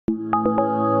My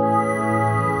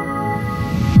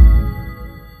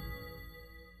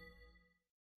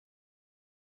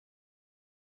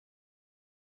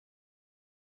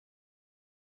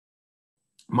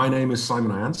name is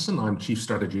Simon Jansen. I'm Chief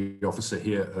Strategy Officer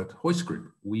here at Hoist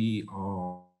Group. We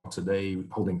are today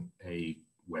holding a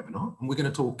webinar, and we're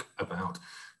going to talk about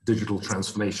digital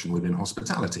transformation within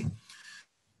hospitality.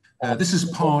 This is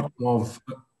part of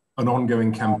an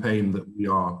ongoing campaign that we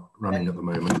are running at the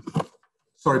moment.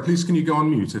 Sorry, please can you go on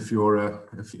mute if you're,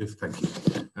 thank you.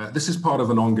 This is part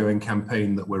of an ongoing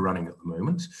campaign that we're running at the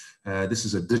moment. This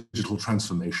is a digital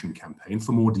transformation campaign.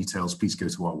 For more details, please go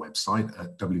to our website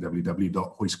at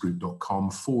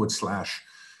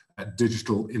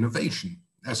www.hoistgroup.com/digital innovation.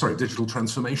 Digital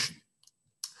transformation.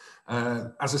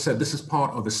 As I said, this is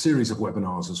part of a series of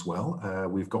webinars as well.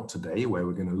 We've got today where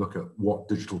we're going to look at what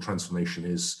digital transformation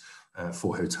is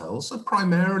for hotels,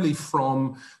 primarily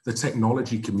from the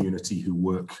technology community who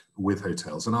work with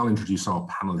hotels. And I'll introduce our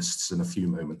panelists in a few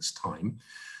moments' time.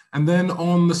 And then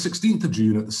on the 16th of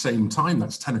June at the same time,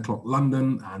 that's 10 o'clock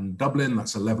London and Dublin,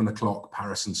 that's 11 o'clock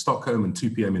Paris and Stockholm, and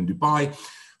 2 p.m. in Dubai,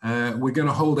 we're going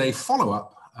to hold a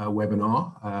follow-up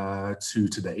webinar to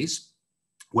today's,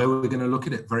 where we're going to look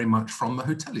at it very much from the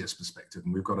hoteliers' perspective.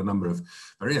 And we've got a number of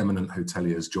very eminent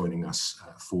hoteliers joining us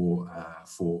for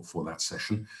that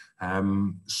session.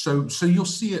 So you'll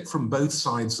see it from both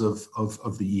sides of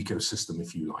the ecosystem,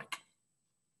 if you like.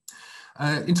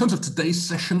 In terms of today's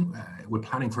session, we're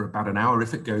planning for about an hour.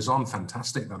 If it goes on,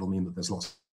 fantastic. That'll mean that there's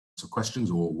lots of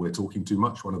questions, or we're talking too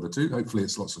much, one of the two. Hopefully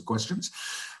it's lots of questions.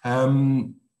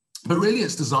 But really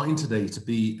it's designed today to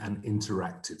be an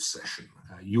interactive session.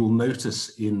 You'll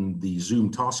notice in the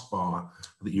Zoom taskbar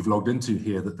that you've logged into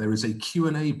here that there is a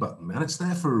Q&A button, and it's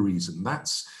there for a reason.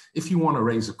 That's if you want to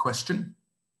raise a question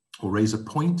or raise a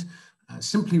point,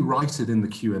 simply write it in the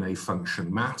Q&A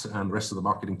function. Matt and the rest of the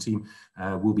marketing team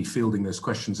will be fielding those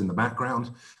questions in the background,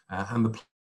 and the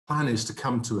plan is to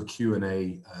come to a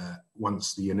Q&A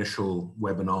once the initial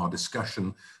webinar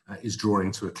discussion is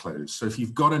drawing to a close. So if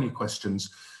you've got any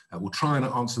questions, we'll try and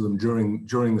answer them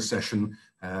during the session.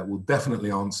 We'll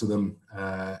definitely answer them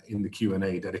in the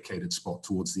Q&A dedicated spot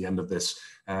towards the end of this.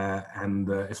 And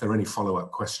if there are any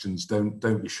follow-up questions, don't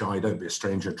be shy, don't be a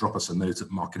stranger. Drop us a note at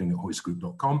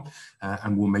marketing@hoistgroup.com,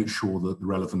 and we'll make sure that the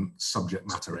relevant subject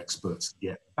matter experts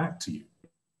get back to you.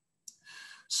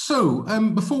 So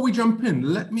before we jump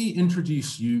in, let me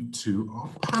introduce you to our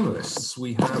panelists.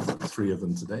 We have 3 of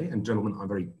them today, and gentlemen, I'm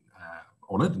very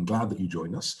honored and glad that you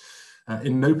joined us.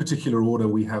 In no particular order,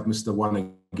 we have Mr.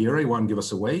 Juan Aguirre. Juan, give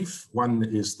us a wave. Juan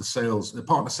is the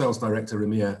partner sales director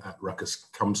EMEA at Ruckus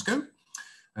Comsco.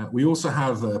 We also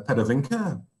have Petter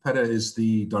Vinke. Petter is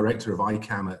the director of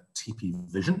ICAM at TP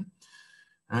Vision.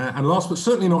 And last but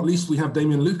certainly not least, we have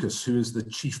Damien Lucas, who is the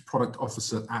chief product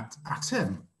officer at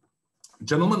ATEM.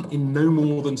 Gentlemen, in no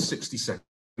more than 60 seconds,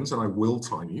 and I will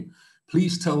time you,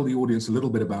 please tell the audience a little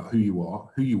bit about who you are,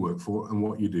 who you work for, and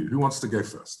what you do. Who wants to go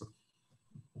first?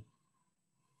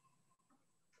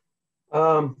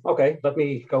 Okay, let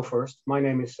me go first. My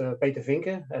name is Peter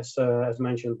Vinke, as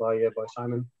mentioned by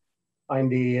Simon. I'm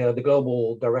the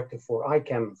global director for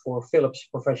ICAM for Philips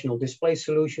Professional Display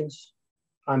Solutions.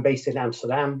 I'm based in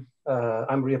Amsterdam.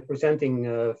 I'm representing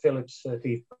Philips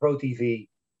Pro TV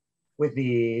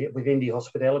within the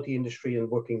hospitality industry and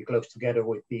working close together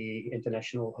with the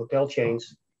international hotel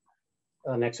chains.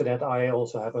 Next to that, I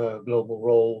also have a global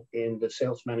role in the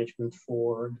sales management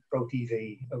for Pro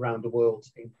TV around the world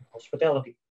in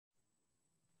hospitality.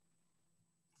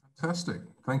 Fantastic.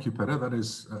 Thank you, Petter. That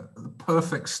is the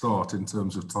perfect start in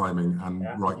terms of timing and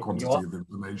right quantity of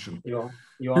information. Who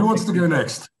wants to go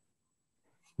next?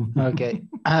 Okay,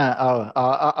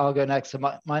 I'll go next. So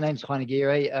my name's Juan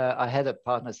Aguirre. I head up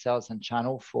partner sales and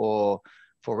channel for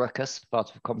Ruckus,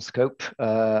 part of Comscope.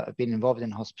 I've been involved in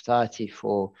hospitality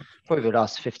for probably the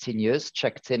last 15 years,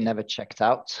 checked in, never checked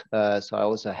out. So I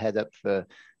also head up the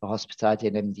hospitality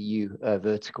and MDU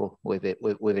vertical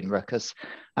within Ruckus.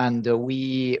 And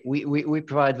we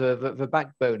provide the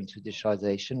backbone to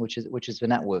digitalization, which is the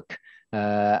network.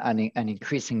 And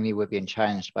increasingly we're being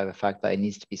challenged by the fact that it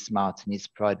needs to be smart, it needs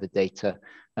to provide the data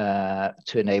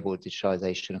to enable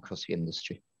digitalization across the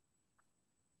industry.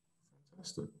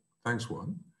 Fantastic. Thanks,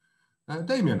 Juan.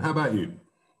 Damien, how about you?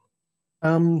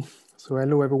 So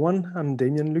hello, everyone. I'm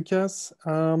Damien Lucas.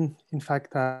 In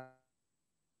fact, I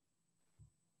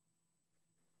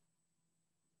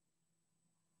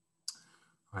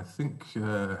think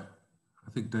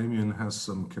Damien has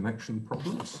some connection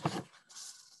problems.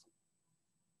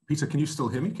 Peter, can you still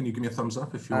hear me? Can you give me a thumbs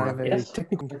up if you're... I have a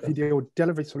technical video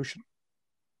delivery solution.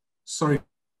 Sorry,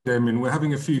 Damien, we're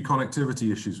having a few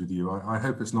connectivity issues with you. I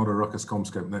hope it's not a Ruckus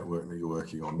Comscope network that you're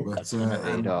working on, but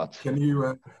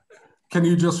can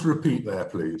you just repeat there,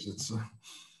 please?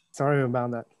 Sorry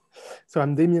about that. So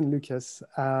I'm Damien Lucas.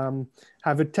 I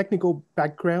have a technical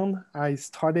background. I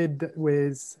started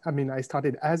as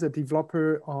a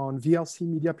developer on VLC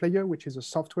Media Player, which is a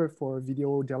software for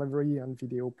video delivery and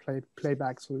video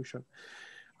playback solution.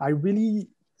 I really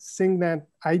think that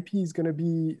IP is going to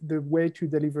be the way to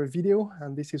deliver video,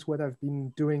 and this is what I've been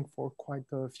doing for quite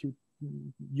a few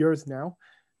years now.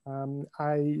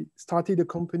 I started a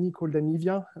company called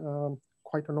Anivia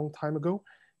quite a long time ago,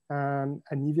 and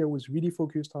Anivia was really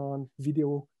focused on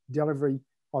video delivery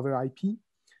over IP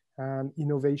and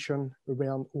innovation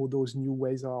around all those new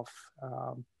ways of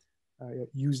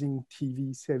using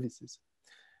TV services.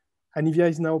 Anivia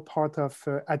is now part of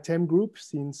ATEM Group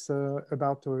since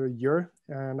about a year,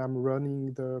 and I'm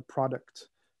running the product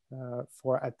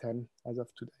for ATEM as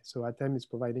of today. So ATEM is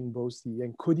providing both the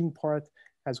encoding part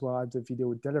as well as the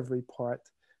video delivery part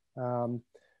on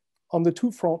the two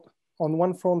fronts. On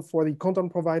one front for the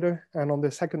content provider, and on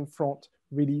the second front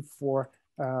really for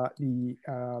the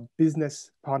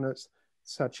business partners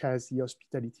such as the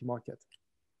hospitality market.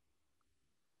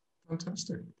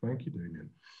 Fantastic, thank you, Damien.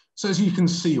 So as you can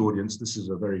see, audience, this is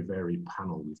a very varied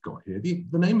panel we've got here.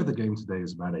 The name of the game today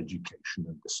is about education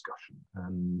and discussion.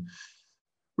 And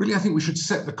really, I think we should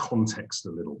set the context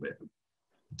a little bit.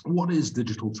 What is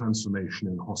digital transformation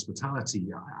in hospitality?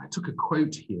 I took a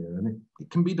quote here, and it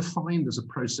can be defined as a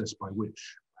process by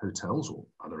which hotels or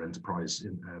other enterprise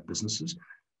businesses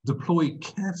deploy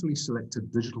carefully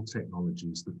selected digital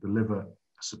technologies that deliver a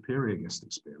superior guest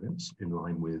experience in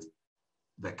line with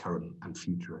their current and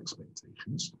future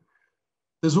expectations.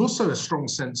 There's also a strong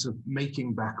sense of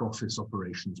making back office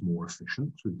operations more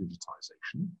efficient through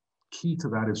digitization. Key to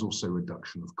that is also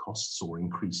reduction of costs or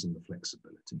increase in the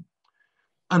flexibility.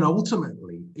 And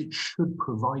ultimately, it should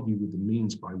provide you with the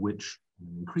means by which, in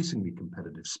an increasingly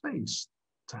competitive space,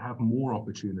 to have more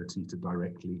opportunity to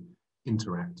directly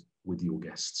interact with your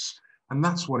guests. And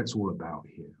that's what it's all about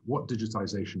here. What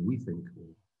digitization we think, or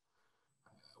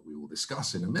we will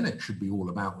discuss in a minute, should be all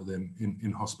about within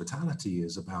in hospitality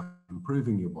is about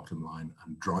improving your bottom line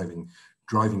and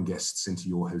driving guests into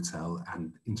your hotel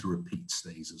and into repeat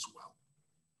stays as well.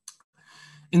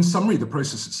 In summary, the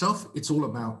process itself, it's all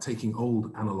about taking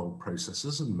old analog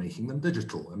processes and making them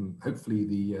digital. And hopefully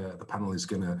the panel is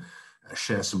going to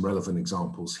share some relevant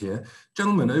examples here.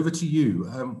 Gentlemen, over to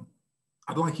you.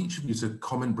 I'd like each of you to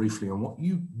comment briefly on what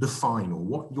you define or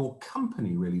what your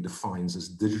company really defines as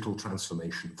digital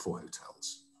transformation for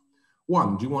hotels.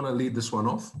 One, do you want to lead this one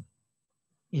off?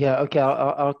 Yeah, okay,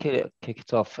 I'll kick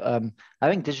it off. I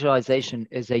think digitalization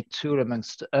is a tool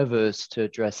amongst others to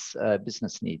address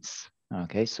business needs.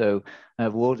 Okay, so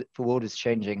the world is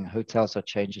changing, hotels are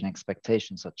changing,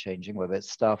 expectations are changing, whether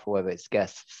it's staff or whether it's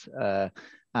guests,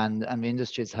 and the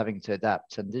industry is having to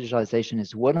adapt. And digitalization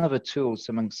is one of the tools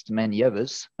amongst many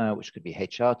others, which could be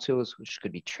HR tools, which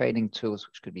could be training tools,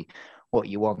 which could be what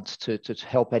you want to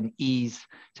help and ease,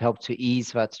 to help to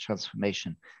ease that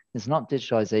transformation. It's not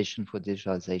digitalization for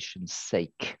digitalization's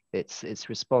sake. It's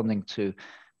responding to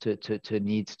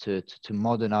need to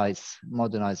modernize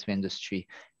the industry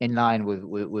in line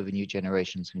with new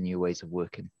generations and new ways of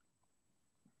working.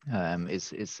 Is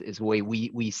the way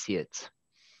we see it.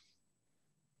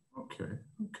 Okay,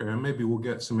 and maybe we'll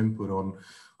get some input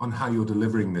on how you're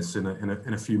delivering this in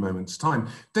a few moments' time.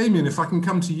 Damien, if I can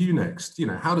come to you next,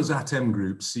 how does ATEM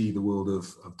Group see the world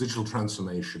of digital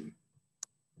transformation?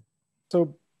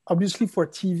 So obviously for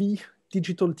TV,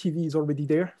 digital TV is already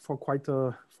there for quite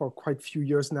a few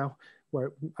years now,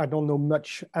 where I don't know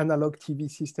much analog TV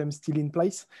systems still in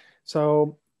place.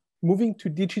 So moving to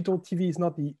digital TV is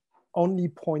not the only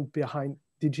point behind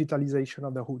digitalization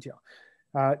of the hotel.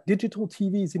 Digital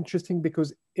TV is interesting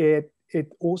because it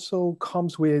also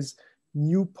comes with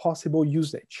new possible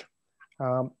usage.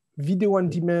 Video on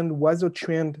demand was a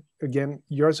trend again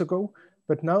years ago,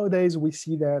 but nowadays we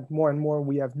see that more and more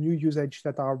we have new usage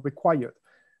that are required.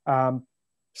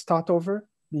 Start over,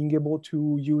 being able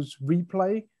to use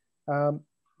replay,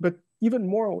 but even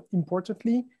more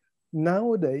importantly,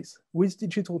 nowadays with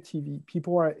digital TV,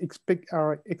 people are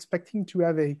expecting to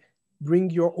have a bring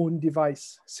your own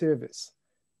device service,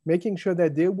 making sure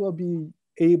that they will be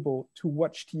able to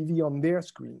watch TV on their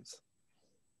screens.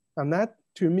 And that,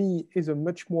 to me, is a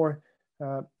much more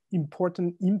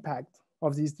important impact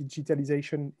of this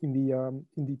digitalization in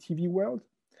the TV world.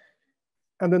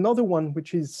 And another one,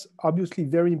 which is obviously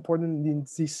very important in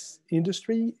this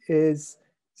industry, is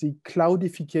the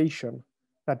cloudification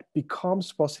that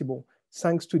becomes possible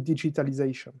thanks to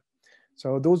digitalization. So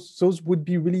those would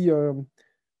be really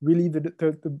really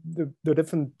the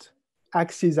different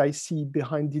axes I see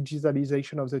behind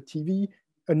digitalization of the TV: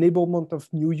 enablement of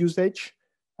new usage,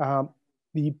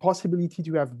 the possibility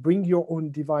to have bring your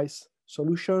own device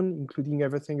solution, including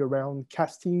everything around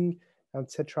casting,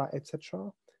 etc.,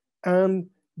 and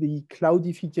the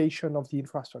cloudification of the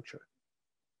infrastructure.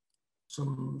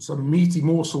 Some meaty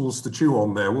morsels to chew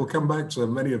on there. We'll come back to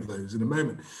many of those in a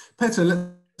moment. Petter,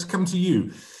 let's come to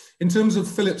you. In terms of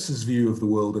Philips's view of the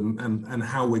world and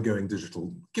how we're going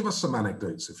digital, give us some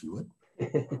anecdotes, if you would.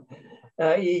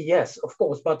 Yes, of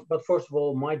course. But first of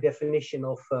all, my definition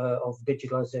of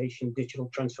digitalization, digital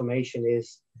transformation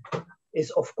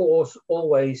is of course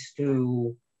always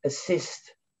to assist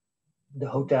the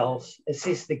hotels,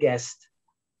 assist the guests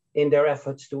in their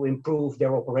efforts to improve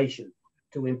their operation,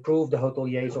 to improve the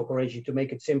hoteliers' operation, to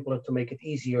make it simpler, to make it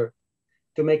easier,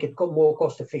 to make it more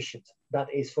cost efficient. That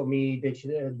is for me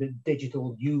the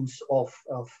digital use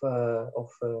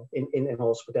in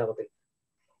hospitality.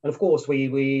 And of course,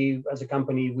 we as a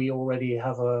company, we already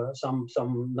have some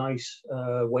nice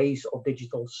ways of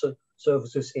digital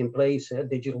services in place,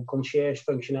 digital concierge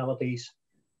functionalities,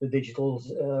 the digital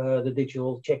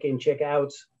check-in,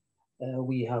 check-out.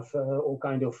 We have all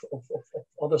kind of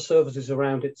other services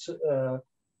around it.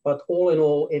 But all in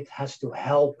all, it has to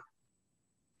help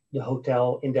the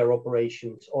hotel in their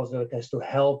operations. Also, it has to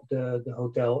help the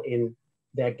hotel in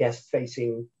their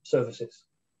guest-facing services.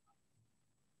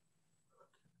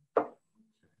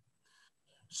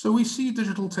 So we see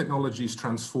digital technologies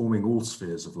transforming all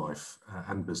spheres of life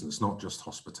and business, not just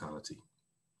hospitality.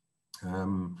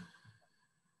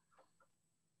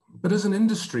 But as an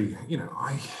industry, you know,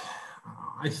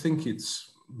 I think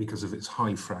it's because of its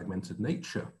high fragmented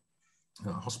nature.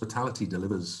 Hospitality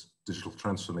delivers digital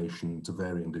transformation to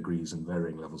varying degrees and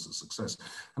varying levels of success.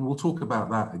 And we'll talk about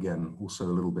that again also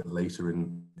a little bit later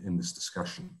in this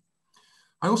discussion.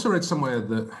 I also read somewhere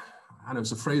that, and it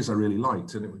was a phrase I really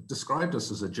liked, and it described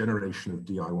us as a generation of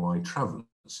DIY travelers.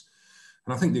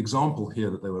 And I think the example here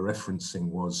that they were referencing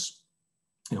was,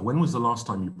 you know, when was the last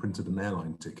time you printed an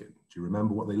airline ticket? Do you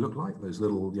remember what they looked like? Those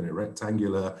little, you know,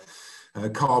 rectangular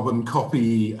carbon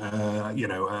copy,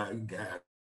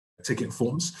 ticket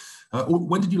forms. Or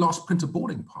when did you last print a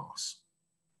boarding pass?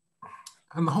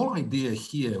 And the whole idea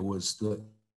here was that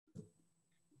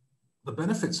the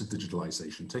benefits of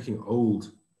digitalization, taking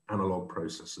old analog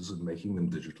processes and making them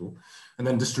digital, and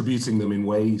then distributing them in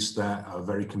ways that are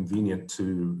very convenient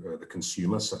to the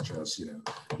consumer, such as, you know,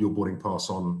 your boarding pass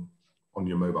on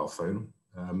your mobile phone,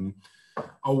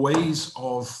 are ways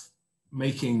of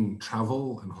making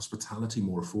travel and hospitality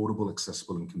more affordable,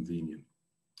 accessible, and convenient.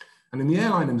 And in the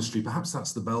airline industry, perhaps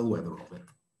that's the bellwether of it.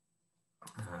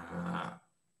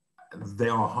 They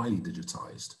are highly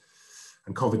digitized.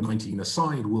 And COVID-19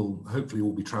 aside, we'll hopefully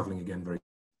all be traveling again very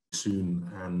soon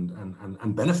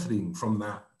and benefiting from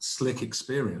that slick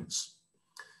experience.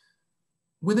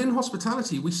 Within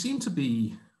hospitality, we seem to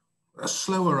be a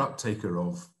slower uptaker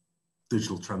of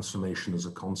digital transformation as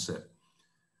a concept.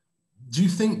 Do you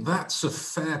think that's a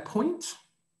fair point?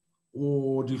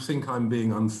 Or do you think I'm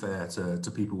being unfair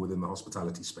to people within the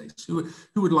hospitality space? Who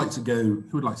would like to go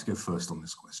first on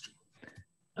this question?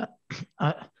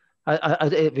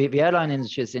 The airline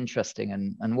industry is interesting,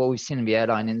 and what we've seen in the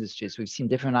airline industry is we've seen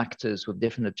different actors with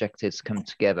different objectives come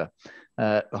together.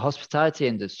 The hospitality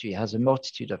industry has a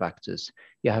multitude of actors.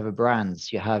 You have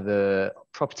brands, you have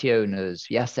property owners,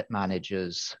 the asset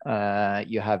managers,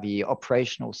 you have the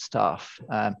operational staff,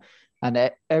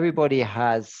 and everybody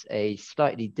has a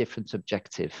slightly different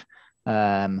objective.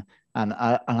 And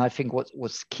I think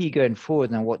what's key going forward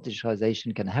and what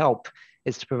digitalization can help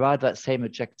is to provide that same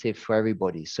objective for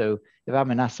everybody. So if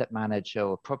I'm an asset manager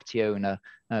or a property owner,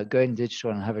 going digital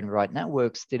and having the right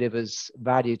networks delivers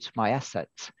value to my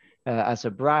asset. As a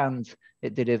brand,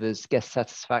 it delivers guest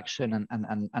satisfaction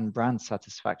and brand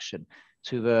satisfaction.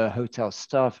 To the hotel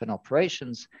staff and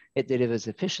operations, it delivers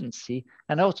efficiency,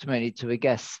 and ultimately to the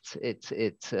guest, it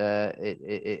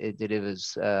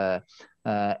delivers a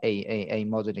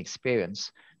modern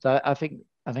experience. So I think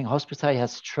hospitality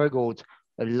has struggled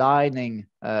aligning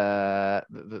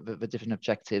the different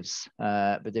objectives,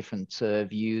 the different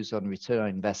views on return on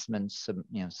investments.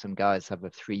 Some guys have a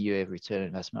 3-year return on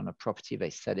investment on a property, they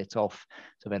sell it off,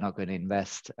 so they're not going to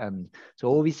invest. And so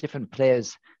all these different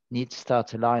players need to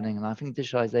start aligning. And I think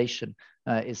digitalization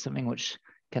is something which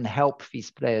can help these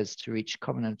players to reach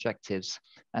common objectives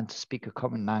and to speak a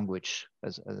common language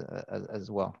as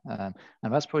well. And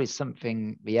that's probably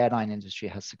something the airline industry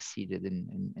has succeeded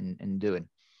in doing.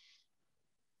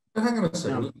 Hang on a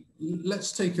second.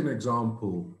 Let's take an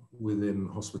example within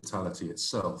hospitality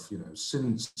itself. You know,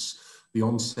 since the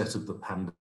onset of the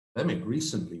pandemic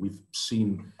recently, we've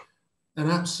seen an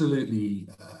absolutely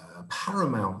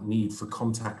paramount need for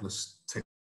contactless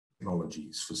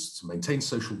technologies to maintain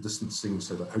social distancing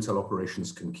so that hotel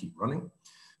operations can keep running,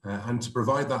 and to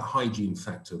provide that hygiene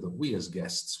factor that we as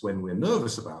guests, when we're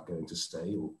nervous about going to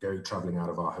stay or traveling out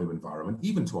of our home environment,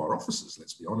 even to our offices,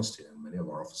 let's be honest here, and many of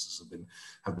our offices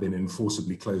have been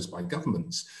enforceably closed by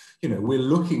governments, you know, we're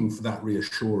looking for that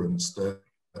reassurance that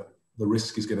the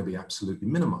risk is going to be absolutely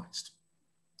minimized.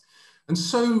 And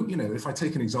so, you know, if I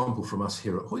take an example from us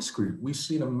here at Hoist Group, we've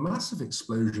seen a massive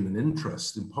explosion in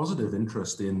interest, in positive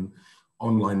interest in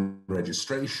online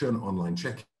registration, online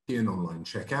check-in, online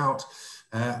check-out,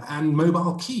 and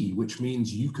mobile key, which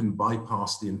means you can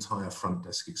bypass the entire front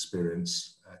desk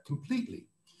experience completely.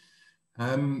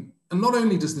 And not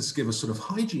only does this give a sort of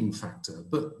hygiene factor,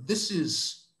 but this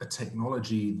is a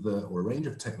technology that, or a range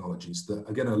of technologies that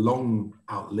are going to long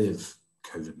outlive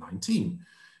COVID-19.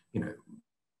 You know,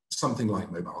 something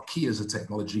like mobile key as a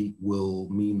technology will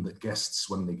mean that guests,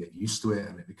 when they get used to it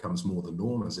and it becomes more the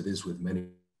norm, as it is with many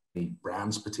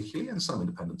brands particularly, and some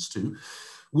independents too,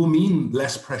 will mean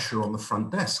less pressure on the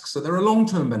front desk. So there are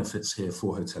long-term benefits here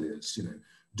for hoteliers. You know,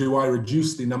 do I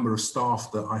reduce the number of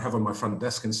staff that I have on my front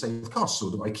desk and save costs, or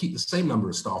do I keep the same number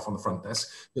of staff on the front desk,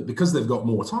 but because they've got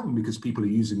more time, because people are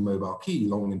using mobile key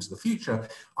long into the future,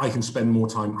 I can spend more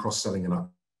time cross-selling and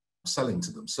upselling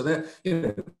to them. So there, you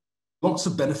know, lots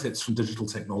of benefits from digital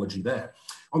technology there.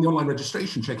 On the online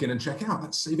registration, check in and check out,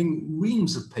 that's saving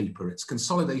reams of paper. It's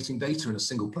consolidating data in a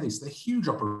single place. There are huge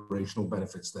operational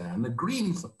benefits there, and the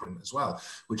green footprint as well,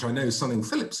 which I know is something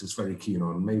Philips is very keen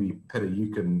on. Maybe Peter,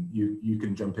 you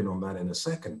can jump in on that in a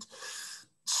second.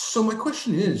 So my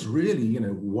question is really, you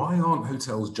know, why aren't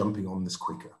hotels jumping on this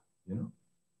quicker? You know?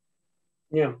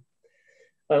 Yeah.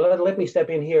 Let me step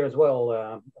in here as well.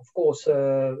 Of course,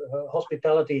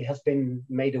 hospitality has been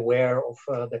made aware of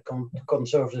the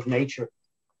conservative nature.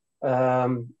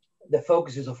 The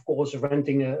focus is, of course,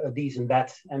 renting a decent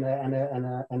bed and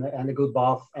a good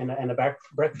bath and a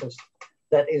breakfast.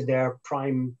 That is their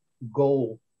prime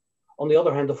goal. On the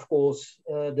other hand, of course,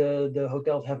 the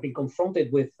hotels have been confronted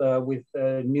with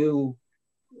new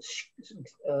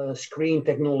screen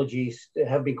technologies. They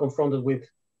have been confronted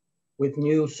with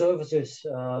new services,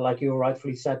 like you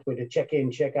rightfully said, with the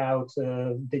check-in, check-out,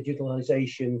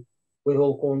 digitalization, with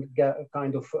all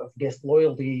kind of guest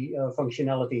loyalty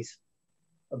functionalities.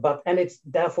 And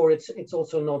it's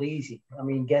also not easy. I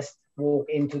mean, guests walk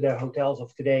into their hotels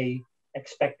of today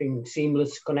expecting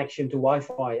seamless connection to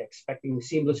Wi-Fi, expecting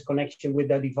seamless connection with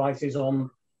their devices on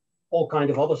all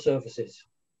kind of other services.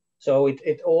 So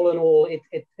it all in all,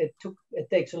 it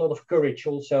takes a lot of courage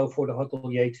also for the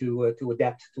hotelier to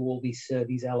adapt to all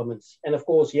these elements. And of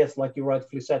course, yes, like you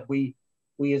rightfully said, we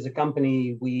as a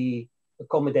company, we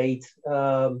accommodate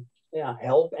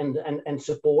help and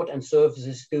support and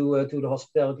services to the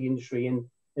hospitality industry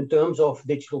in terms of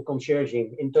digital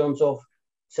concierging, in terms of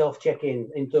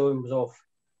self-check-in, in terms of,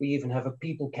 we even have a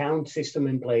people count system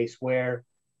in place where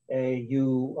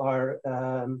you are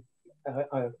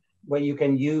which you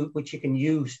can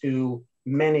use to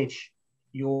manage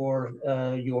your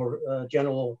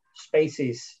general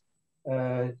spaces,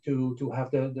 to have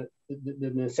the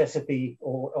necessity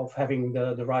of having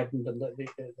the right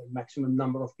the maximum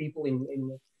number of people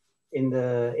in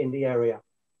the area.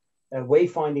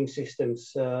 Wayfinding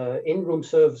systems, in-room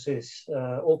services,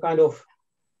 all kind of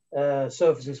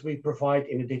services we provide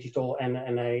in a digital and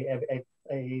a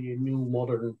new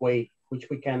modern way, which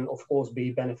we can, of course,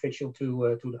 be beneficial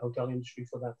to the hotel industry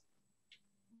for that.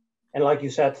 And like you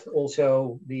said,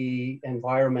 also the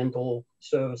environmental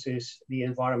services, the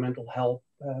environmental help,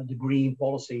 the green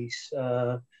policies,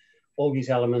 all these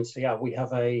elements. Yeah, we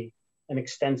have an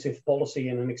extensive policy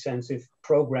and an extensive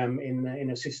program in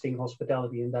assisting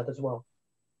hospitality in that as well.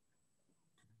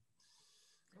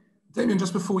 Damien,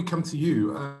 just before we come to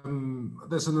you,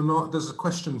 there's a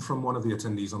question from one of the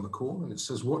attendees on the call, and it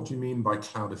says, what do you mean by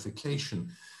cloudification?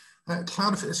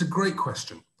 It's a great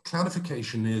question.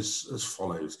 Cloudification is as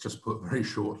follows, just put very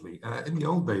shortly. In the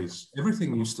old days,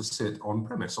 everything used to sit on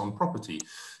premise, on property.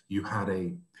 You had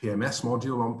a PMS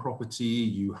module on property,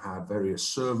 you had various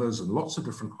servers and lots of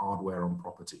different hardware on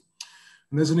property.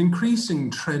 And there's an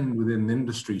increasing trend within the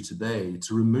industry today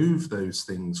to remove those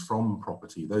things from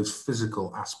property, those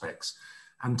physical aspects,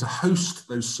 and to host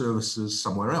those services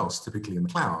somewhere else, typically in the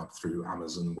cloud through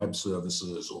Amazon Web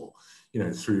Services, or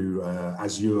through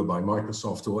Azure by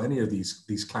Microsoft, or any of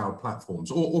these cloud platforms,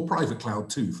 or private cloud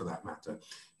too, for that matter.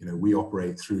 We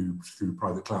operate through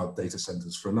private cloud data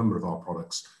centers for a number of our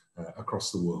products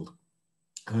across the world.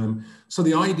 So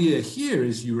the idea here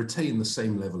is you retain the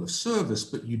same level of service,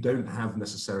 but you don't have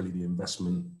necessarily the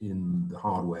investment in the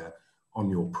hardware on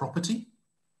your property.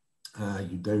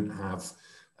 You don't have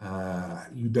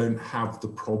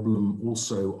the problem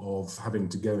also of having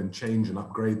to go and change and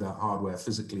upgrade that hardware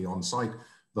physically on site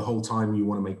the whole time you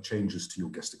want to make changes to your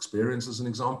guest experience, as an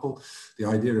example. The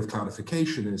idea of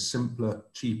cloudification is simpler,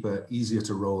 cheaper, easier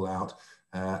to roll out,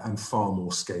 and far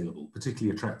more scalable,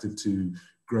 particularly attractive to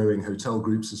growing hotel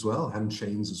groups as well and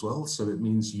chains as well. So it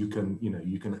means you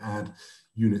can add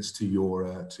units to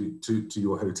your to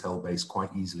your hotel base quite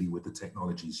easily with the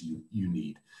technologies you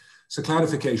need. So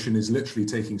cloudification is literally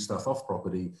taking stuff off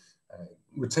property,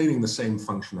 retaining the same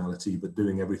functionality, but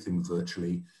doing everything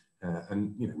virtually.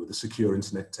 And with the secure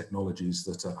internet technologies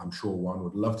that I'm sure Juan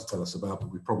would love to tell us about, but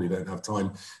we probably don't have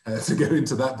time to go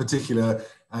into that particular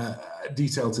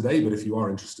detail today. But if you are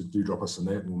interested, do drop us a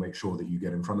note and we'll make sure that you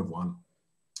get in front of Juan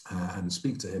and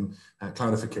speak to him.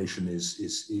 Cloudification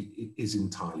is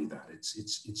entirely that.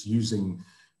 It's using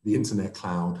the internet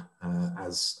cloud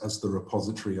as the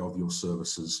repository of your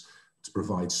services to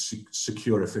provide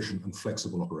secure, efficient, and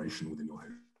flexible operation within your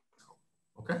hotel.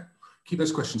 Okay, keep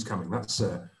those questions coming. That's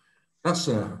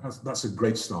a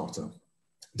great starter.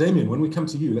 Damien, when we come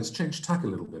to you, let's change tack a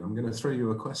little bit. I'm going to throw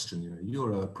you a question.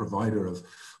 You're a provider of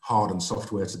hard and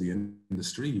software to the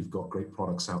industry. You've got great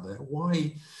products out there.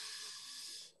 Why?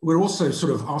 We're also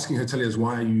sort of asking hoteliers,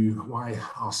 why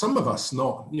are some of us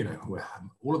not,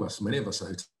 all of us, many of us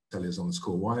are hoteliers on this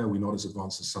call, why are we not as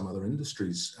advanced as some other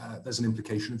industries? There's an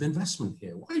implication of investment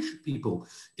here. Why should people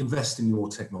invest in your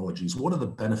technologies? What are the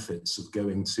benefits of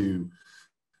going to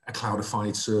a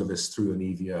cloudified service through an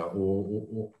EVIA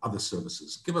or other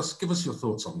services? Give us your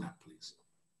thoughts on that, please.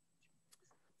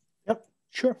 Yep,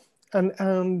 sure.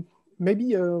 And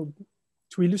maybe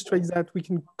to illustrate that, we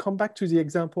can come back to the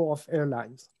example of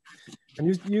airlines. And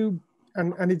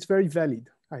it's very valid,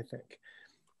 I think.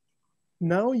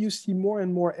 Now you see more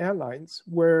and more airlines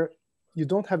where you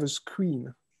don't have a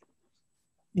screen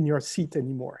in your seat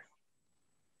anymore.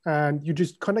 And you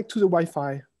just connect to the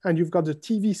Wi-Fi and you've got the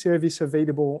TV service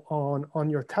available on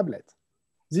your tablet.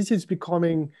 This is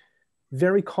becoming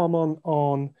very common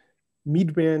on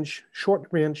mid-range,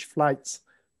 short-range flights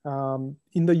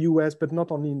in the US, but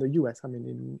not only in the US. I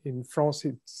mean, in France,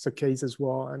 it's the case as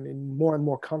well. And in more and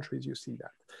more countries, you see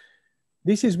that.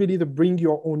 This is really the bring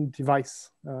your own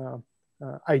device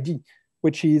ID,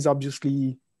 which is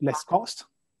obviously less cost.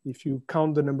 If you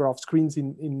count the number of screens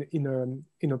in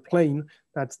a plane,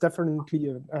 that's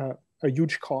definitely a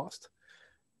huge cost.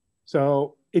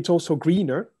 So it's also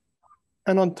greener.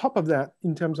 And on top of that,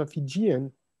 in terms of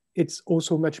hygiene, it's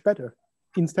also much better.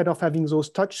 Instead of having those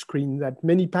touch screens that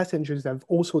many passengers have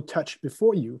also touched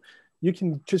before you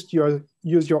can just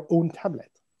use your own tablet.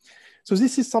 So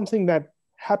this is something that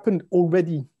happened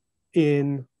already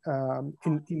in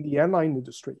the airline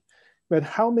industry. But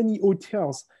how many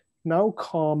hotels now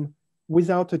come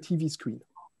without a TV screen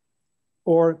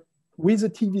or with a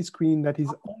TV screen that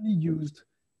is only used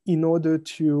in order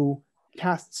to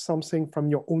cast something from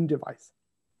your own device?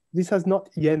 This has not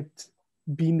yet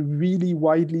been really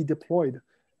widely deployed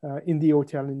in the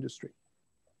hotel industry.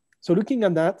 So looking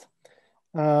at that,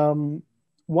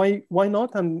 why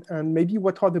not? And maybe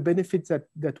what are the benefits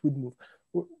that would move?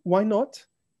 Why not?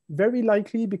 Very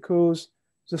likely because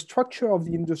the structure of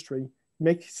the industry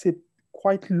makes it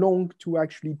quite long to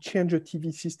actually change a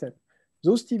TV system.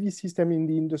 Those TV systems in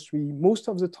the industry, most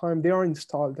of the time they are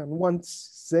installed, and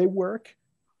once they work,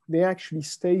 they actually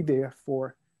stay there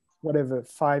for whatever,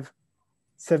 5-7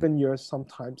 years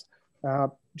sometimes,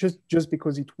 just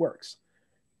because it works.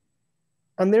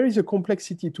 And there is a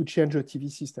complexity to change a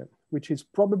TV system, which is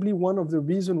probably one of the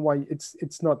reasons why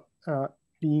it's not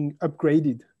being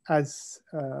upgraded as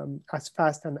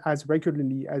fast and as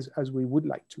regularly as we would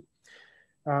like to.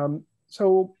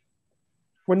 So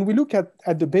when we look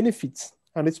at the benefits,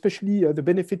 and especially the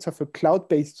benefits of a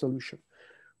cloud-based solution,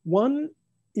 one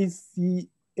is the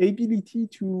ability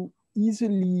to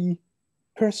easily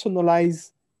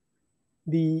personalize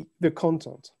the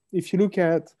content. If you look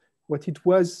at what it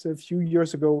was a few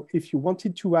years ago, if you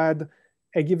wanted to add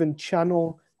a given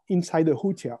channel inside a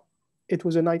hotel, it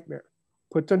was a nightmare.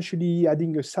 Potentially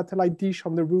adding a satellite dish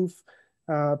on the roof,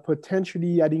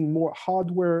 potentially adding more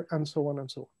hardware, and so on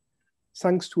and so on.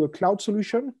 Thanks to a cloud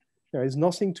solution, there is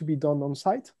nothing to be done on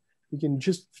site. You can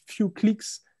just few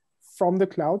clicks from the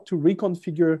cloud to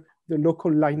reconfigure the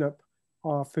local lineup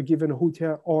of a given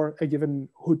hotel or a given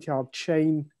hotel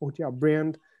chain, hotel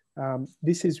brand.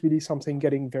 This is really something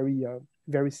getting very,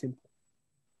 very simple.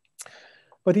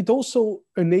 But it also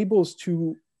enables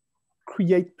to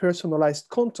create personalized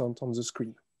content on the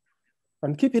screen.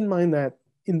 And keep in mind that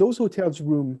in those hotels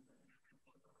room,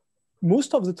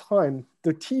 most of the time,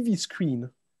 the TV screen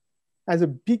has a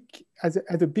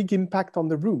big impact on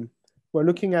the room. We're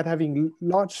looking at having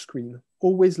large screen,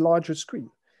 always larger screen.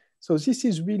 So this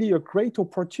is really a great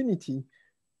opportunity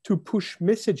to push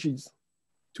messages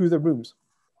to the rooms.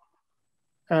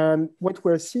 And what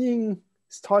we're seeing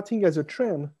starting as a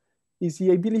trend is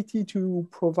the ability to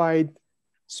provide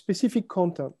specific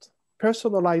content,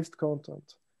 personalized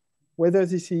content, whether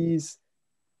this is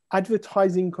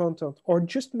advertising content or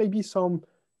just maybe some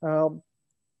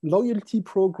loyalty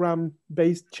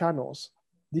program-based channels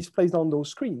displayed on those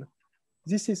screens.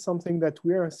 This is something that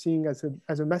we are seeing as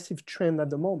a massive trend at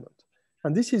the moment.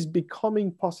 And this is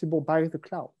becoming possible by the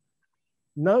cloud.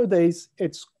 Nowadays,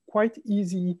 it's quite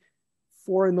easy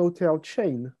for an hotel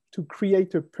chain to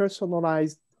create a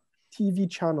personalized TV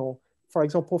channel, for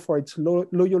example, for its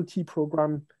loyalty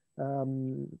program,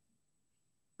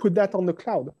 put that on the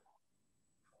cloud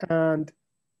and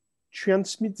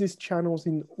transmit these channels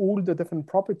in all the different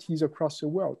properties across the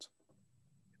world.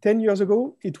 10 years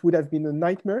ago, it would have been a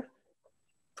nightmare,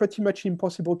 pretty much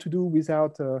impossible to do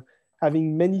without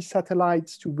having many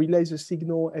satellites to relay the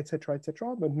signal, et cetera, et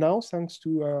cetera. But now, thanks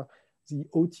to the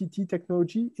OTT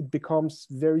technology, it becomes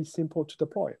very simple to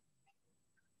deploy.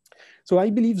 So I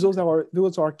believe those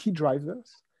are key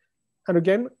drivers. And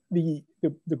again, the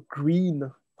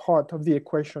green part of the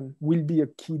equation will be a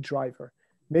key driver,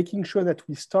 making sure that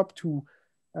we stop to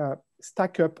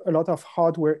stack up a lot of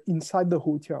hardware inside the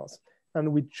hotels.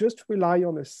 And we just rely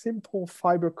on a simple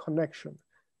fiber connection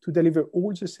to deliver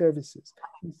all the services,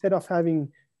 instead of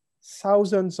having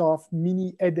thousands of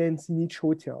mini headends in each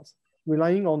hotel,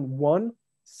 relying on one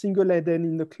single headend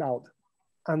in the cloud,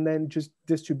 and then just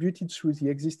distribute it through the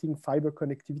existing fiber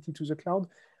connectivity to the cloud.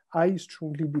 I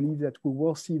strongly believe that we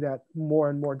will see that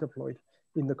more and more deployed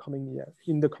in the coming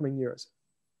years.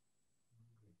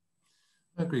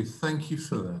 I agree. Thank you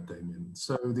for that, Damien.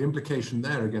 So the implication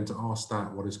there, again, to ask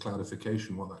that, what is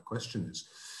cloudification, what that question is,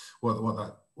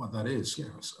 what that is, yeah,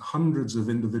 hundreds of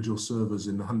individual servers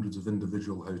in hundreds of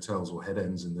individual hotels, or head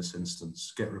ends in this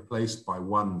instance, get replaced by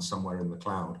one somewhere in the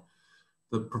cloud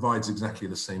that provides exactly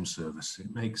the same service.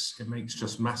 It makes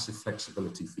just massive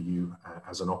flexibility for you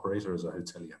as an operator, as a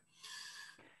hotelier.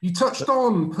 You touched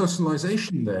on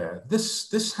personalization there.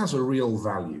 This has a real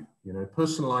value. You know,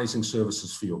 personalizing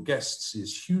services for your guests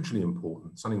is hugely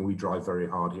important, something we drive very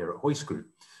hard here at Hoist Group.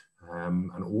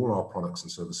 And all our products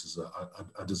and services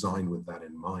are designed with that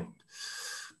in mind.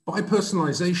 By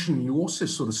personalization, you also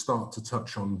sort of start to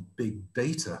touch on big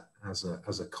data as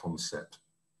a concept.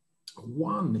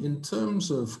 One, in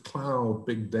terms of cloud,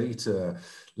 big data,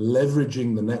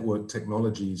 leveraging the network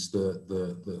technologies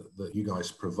that you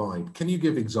guys provide, can you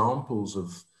give examples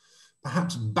of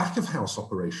perhaps back of house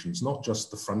operations, not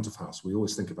just the front of house? We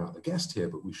always think about the guest here,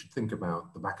 but we should think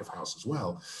about the back of house as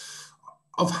well,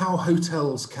 of how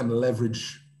hotels can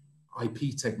leverage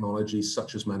IP technologies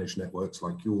such as managed networks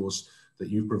like yours that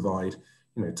you provide,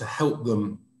 you know, to help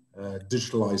them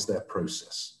digitalize their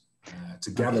process. To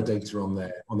gather data on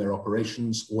their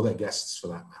operations or their guests, for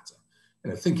that matter. You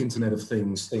know, think Internet of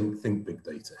Things, think big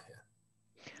data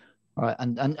here. All right,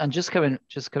 and just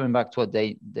coming back to what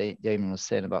Damien was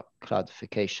saying about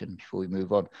cloudification before we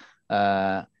move on.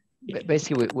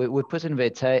 Basically, we're putting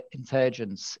the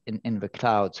intelligence in the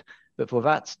cloud, but for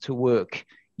that to work,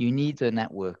 you need a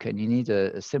network, and you need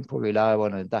a simple, reliable,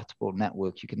 and adaptable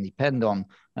network you can depend on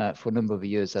for a number of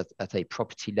years at a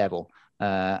property level.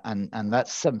 And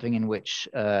that's something in which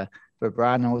the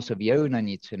brand and also the owner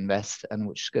need to invest, and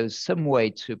which goes some way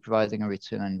to providing a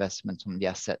return on investment on the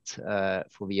asset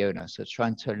for the owner. So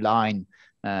trying to align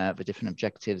the different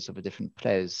objectives of the different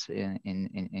players in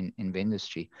the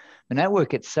industry. The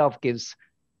network itself gives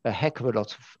a heck of a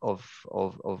lot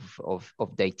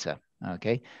of data,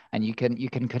 okay? And you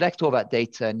can collect all that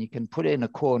data and you can put it in a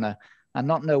corner and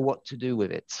not know what to do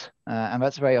with it. And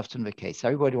that's very often the case.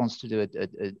 Everybody wants to do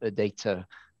a data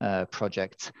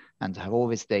project and have all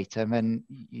this data. And then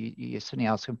you suddenly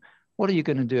ask them, what are you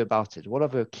going to do about it? What are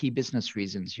the key business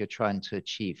reasons you're trying to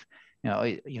achieve? Are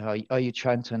you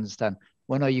trying to understand,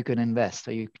 when are you going to invest?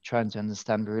 Are you trying to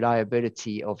understand the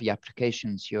reliability of the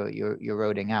applications you're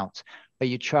rolling out? Are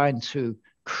you trying to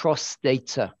cross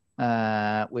data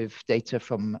with data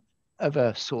from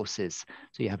other sources?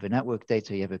 So you have the network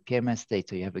data, you have a PMS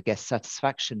data, you have a guest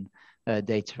satisfaction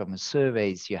data from the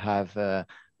surveys, you have the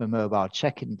the mobile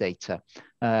check-in data.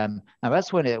 And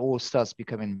that's when it all starts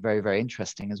becoming very, very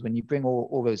interesting, is when you bring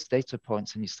all those data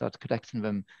points and you start collecting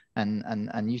them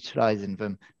and utilizing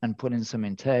them and putting some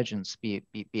intelligence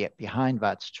behind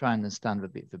that to try and understand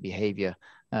the behavior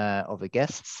of the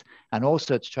guests, and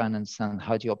also to try and understand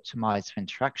how do you optimize the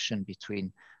interaction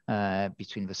between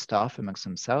the staff amongst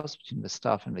themselves, between the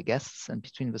staff and the guests, and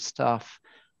between the staff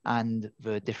and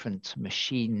the different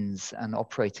machines and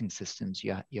operating systems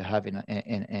you have in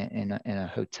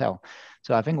a hotel.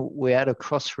 So I think we're at a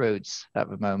crossroads at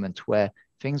the moment where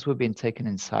things were being taken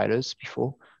in silos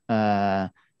before,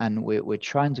 and we're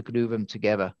trying to glue them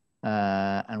together,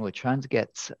 and we're trying to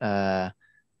get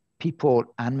people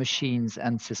and machines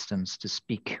and systems to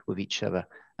speak with each other.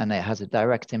 And it has a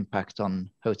direct impact on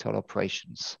hotel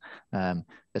operations.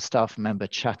 A staff member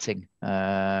chatting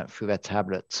through their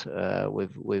tablet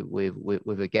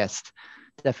with a guest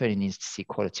definitely needs to see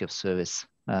quality of service,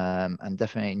 and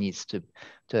definitely needs to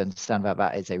understand that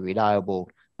that is a reliable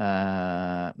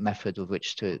method with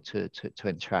which to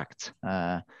interact.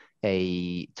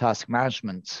 A task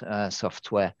management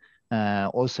software,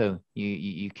 also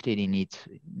you clearly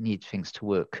need things to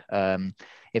work.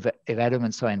 If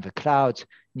elements are in the cloud,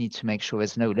 you need to make sure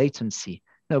there's no latency.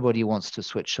 Nobody wants to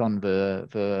switch on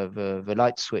the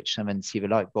light switch and then see the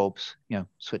light bulbs,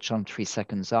 switch on 3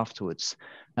 seconds afterwards.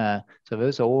 So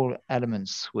those are all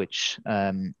elements which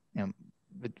the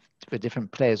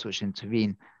different players which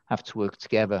intervene have to work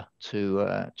together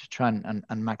to try and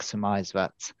maximize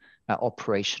that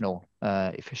operational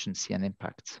efficiency and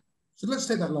impact. So let's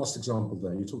take that last example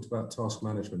there. You talked about task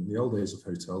management. In the old days of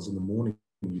hotels, in the morning,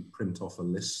 you'd print off a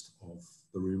list of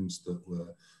the rooms that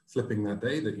were flipping that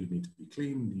day that you need to be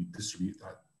cleaned. You distribute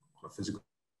that on a physical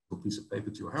piece of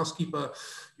paper to your housekeeper.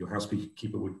 Your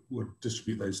housekeeper would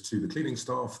distribute those to the cleaning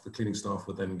staff. The cleaning staff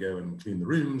would then go and clean the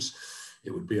rooms. It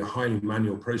would be a highly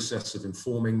manual process of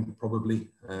informing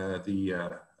probably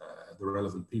the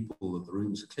relevant people that the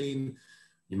rooms are clean.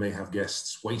 You may have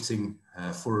guests waiting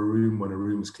for a room when a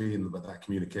room is clean, but that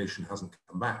communication hasn't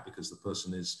come back because the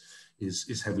person is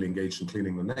heavily engaged in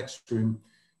cleaning the next room.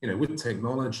 With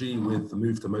technology, with the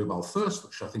move to mobile first,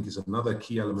 which I think is another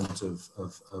key element of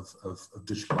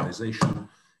digitalization,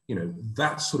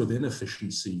 that sort of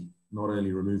inefficiency, not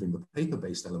only removing the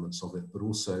paper-based elements of it, but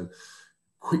also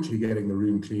quickly getting the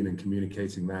room clean and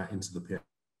communicating that into the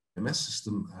PMS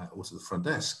system or to the front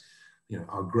desk,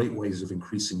 are great ways of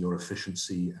increasing your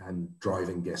efficiency and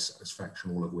driving guest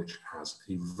satisfaction, all of which has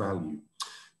a value.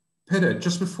 Peter,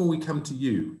 just before we come to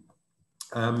you,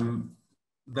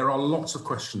 there are lots of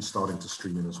questions starting to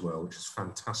stream in as well, which is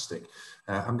fantastic.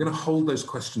 I'm going to hold those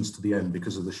questions to the end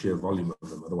because of the sheer volume of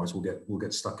them. Otherwise, we'll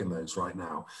get stuck in those right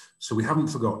now. So we haven't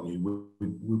forgotten you.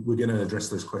 We're going to address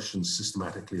those questions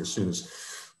systematically as soon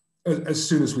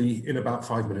as we, in about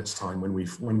 5 minutes' time, when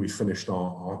we've finished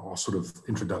our sort of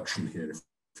introduction here, if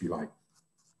you like.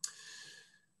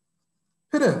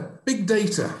 Peter, big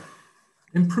data,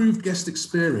 improved guest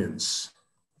experience,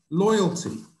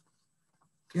 loyalty,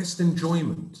 guest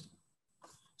enjoyment,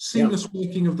 seamless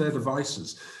working of their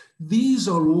devices. These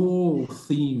are all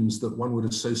themes that one would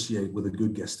associate with a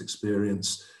good guest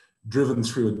experience driven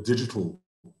through a digital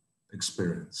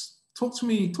experience. Talk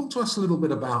to us a little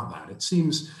bit about that. It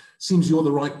seems you're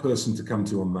the right person to come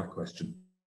to on that question.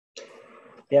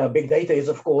 Yeah, big data is,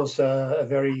 of course, a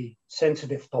very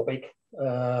sensitive topic.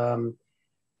 So,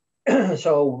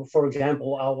 for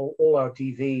example, all our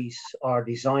TVs are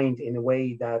designed in a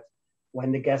way that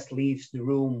when the guest leaves the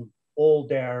room, all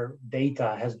their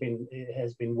data has been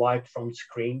wiped from the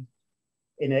screen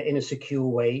in a secure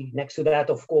way. Next to that,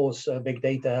 of course, big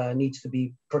data needs to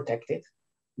be protected,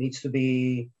 needs to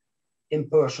be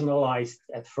impersonalized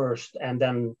at first, and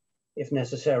then, if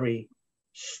necessary,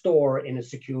 store in a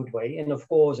secured way. And of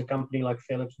course, a company like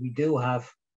Philips, we do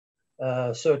have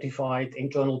certified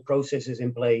internal processes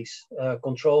in place,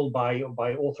 controlled by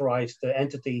authorized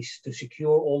entities to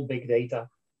secure all big data.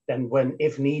 Then, when,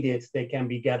 if needed, they can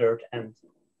be gathered and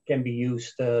can be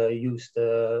used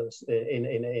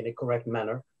in a correct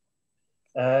manner.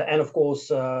 And of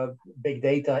course, big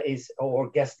data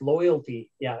or guest loyalty.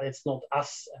 Yeah, it's not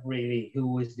us really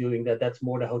who is doing that. That's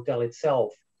more the hotel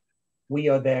itself. We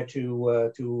are there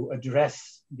to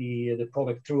address the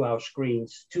product through our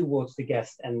screens towards the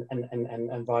guest and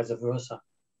vice versa.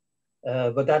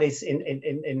 But that is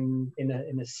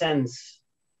in a sense,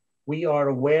 we are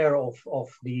aware of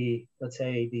the, let's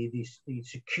say, the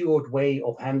secured way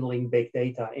of handling big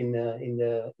data in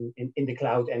the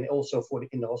cloud, and also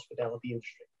in the hospitality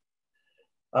industry.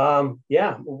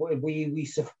 Yeah, we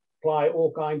supply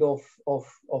all kind of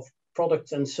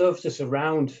products and services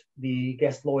around the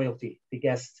guest loyalty, the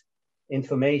guest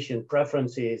information,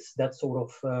 preferences, that sort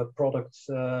of products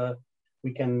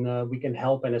we can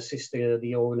help and assist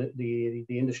the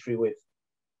industry with.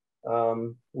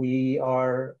 We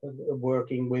are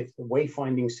working with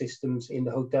wayfinding systems in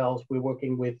the hotels. We're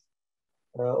working with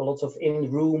lots of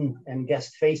in-room and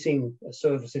guest-facing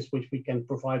services, which we can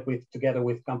provide with together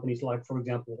with companies like, for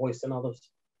example, Hoist and others.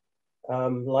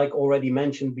 Like already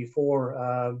mentioned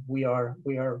before, we are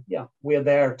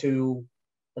there to,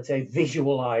 let's say,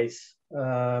 visualize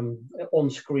on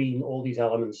screen all these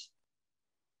elements.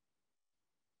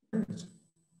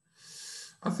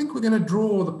 I think we're going to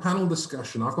draw the panel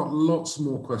discussion. I've got lots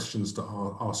more questions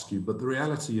to ask you, but the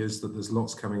reality is that there's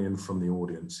lots coming in from the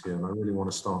audience here, and I really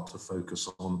want to start to focus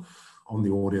on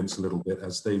the audience a little bit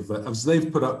as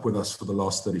they've put up with us for the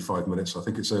last 35 minutes. I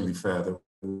think it's only fair that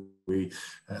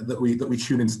we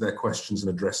tune into their questions and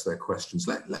address their questions.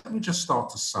 Let me just start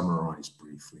to summarize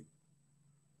briefly.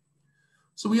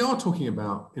 So we are talking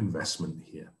about investment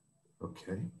here,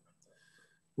 okay?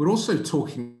 We're also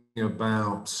talking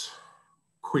about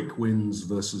quick wins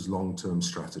versus long-term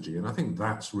strategy, and I think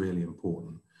that's really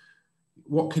important.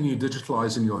 What can you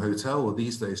digitalize in your hotel? Well,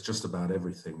 these days, just about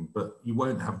everything, but you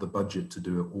won't have the budget to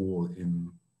do it all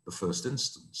in the first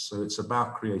instance. So it's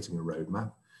about creating a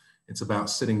roadmap. It's about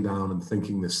sitting down and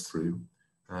thinking this through.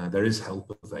 There is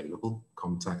help available.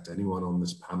 Contact anyone on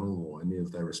this panel or any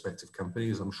of their respective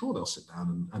companies. I'm sure they'll sit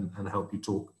down and help you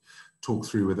talk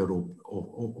through with it,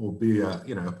 or be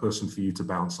a person for you to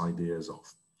bounce ideas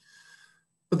off.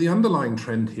 But the underlying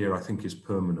trend here, I think, is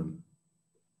permanent.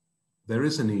 There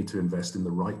is a need to invest in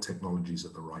the right technologies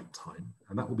at the right time,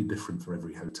 and that will be different for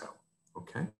every hotel,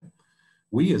 okay?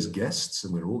 We as guests,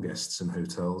 and we're all guests in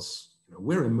hotels,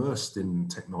 we're immersed in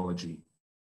technology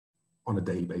on a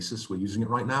daily basis. We're using it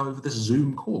right now over this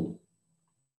Zoom call.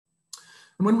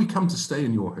 And when we come to stay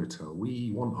in your hotel,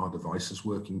 we want our devices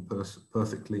working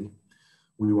perfectly.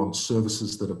 We want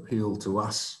services that appeal to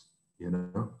us.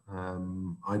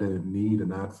 I don't need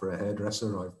an ad for a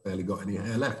hairdresser. I've barely got any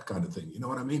hair left, kind of thing. You know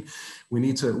what I mean? We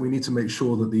need to make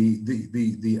sure that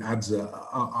the ads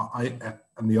are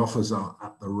and the offers are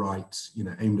at the right,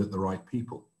 aimed at the right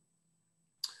people.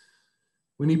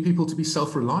 We need people to be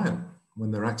self-reliant when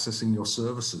they're accessing your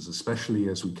services, especially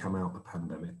as we come out of the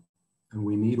pandemic. And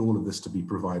we need all of this to be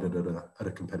provided at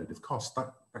a competitive cost.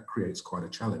 That creates quite a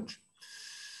challenge.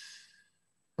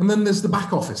 And then there's the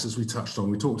back office, as we touched on.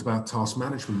 We talked about task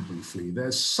management briefly.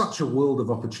 There's such a world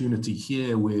of opportunity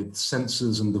here with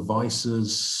sensors and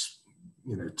devices,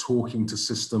 talking to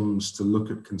systems to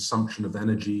look at consumption of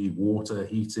energy, water,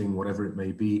 heating, whatever it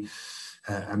may be,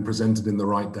 and presented in the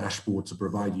right dashboard to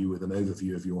provide you with an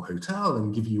overview of your hotel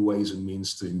and give you ways and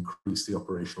means to increase the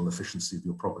operational efficiency of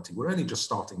your property. We're only just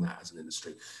starting that as an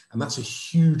industry. And that's a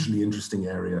hugely interesting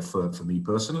area for me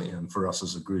personally and for us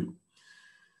as a group.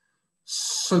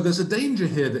 So there's a danger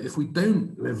here that if we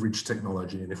don't leverage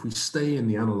technology and if we stay in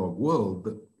the analog world,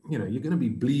 that you're going to be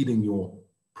bleeding your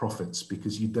profits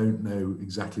because you don't know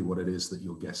exactly what it is that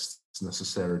your guests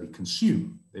necessarily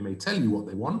consume. They may tell you what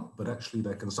they want, but actually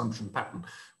their consumption pattern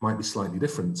might be slightly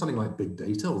different. Something like big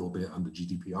data, albeit under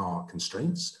GDPR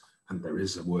constraints, and there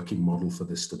is a working model for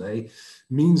this today,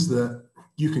 means that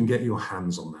you can get your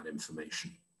hands on that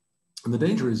information. And the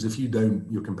danger is if you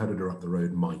don't, your competitor up the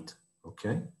road might,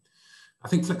 okay? I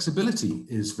think flexibility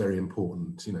is very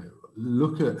important.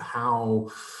 Look at how,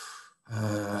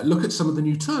 look at some of the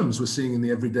new terms we're seeing in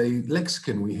the everyday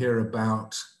lexicon. We hear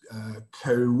about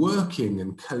co-working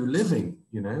and co-living.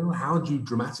 How do you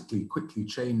dramatically quickly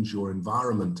change your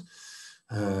environment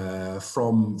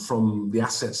from the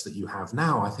assets that you have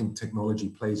now? I think technology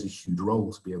plays a huge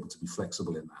role to be able to be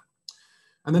flexible in that.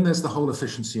 And then there's the whole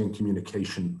efficiency and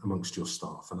communication amongst your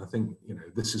staff. And I think,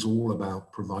 this is all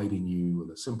about providing you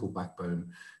with a simple backbone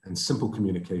and simple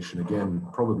communication, again,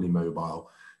 probably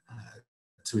mobile,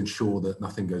 to ensure that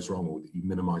nothing goes wrong or that you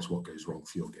minimize what goes wrong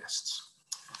for your guests.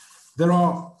 There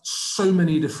are so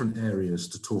many different areas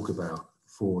to talk about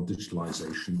for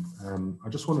digitalization. I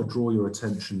just want to draw your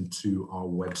attention to our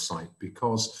website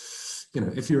because,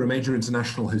 if you're a major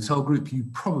international hotel group, you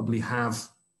probably have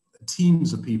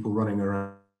teams of people running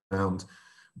around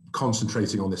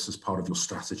concentrating on this as part of your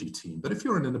strategy team. But if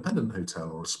you're an independent hotel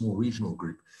or a small regional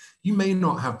group, you may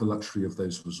not have the luxury of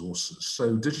those resources.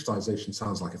 So digitization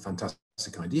sounds like a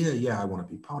fantastic idea. Yeah, I want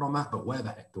to be part on that, but where the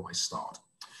heck do I start?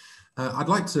 I'd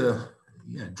like to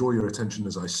draw your attention,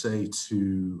 as I say,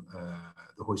 to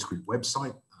the Hoist Group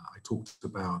website. I talked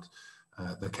about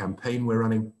the campaign we're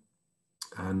running,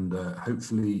 and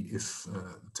hopefully if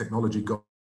technology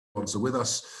gods are with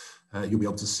us, you'll be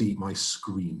able to see my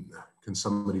screen. Can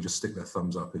somebody just stick their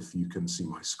thumbs up if you can see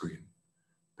my screen?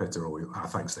 Peter, or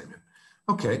thanks, Damien.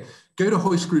 Okay, go to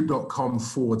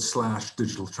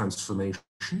hoistgroup.com/digital transformation.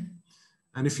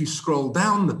 And if you scroll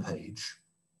down the page,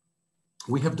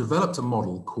 we have developed a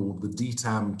model called the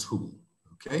DTAM tool.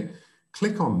 Okay,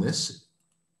 click on this.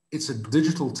 It's a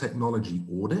digital technology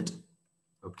audit.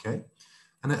 Okay,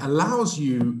 and it allows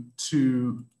you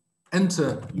to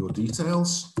enter your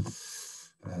details.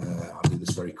 I'll do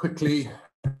this very quickly.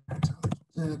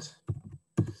 Okay.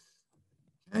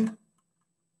 My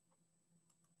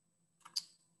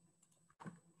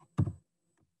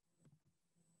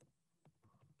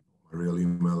real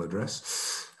email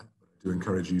address. I do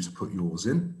encourage you to put yours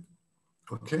in.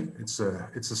 Okay, it's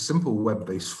a simple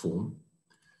web-based form.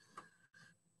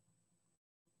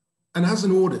 And as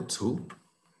an audit tool,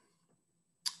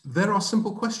 there are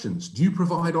simple questions. Do you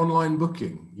provide online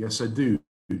booking? Yes, I do.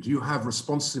 Do you have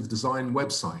responsive design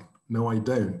website? No, I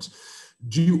don't.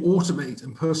 Do you automate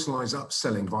and personalize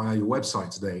upselling via your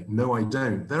website today? No, I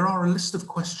don't. There are a list of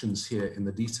questions here in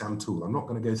the DTAM tool. I'm not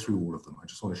going to go through all of them. I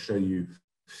just want to show you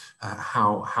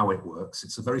how it works.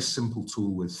 It's a very simple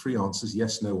tool with 3 answers: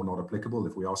 yes, no, or not applicable.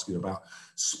 If we ask you about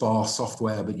spa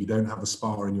software, but you don't have a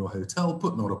spa in your hotel,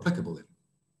 put not applicable in.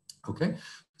 Okay,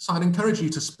 so I'd encourage you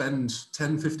to spend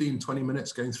 10, 15, 20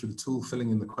 minutes going through the tool, filling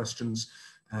in the questions.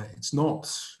 It's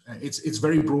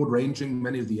very broad ranging.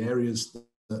 Many of the areas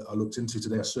that I looked into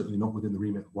today are certainly not within the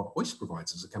remit of what Hoist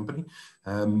provides as a company.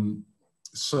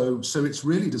 So it's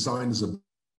really designed as a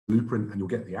blueprint, and you'll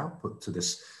get the output to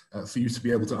this for you to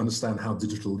be able to understand how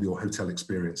digital your hotel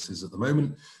experience is at the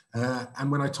moment. And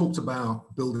when I talked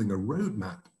about building a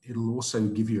roadmap, it'll also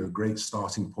give you a great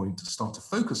starting point to start to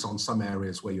focus on some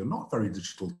areas where you're not very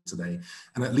digital today,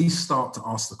 and at least start to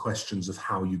ask the questions of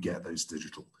how you get those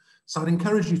digital. So I'd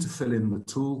encourage you to fill in the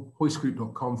tool,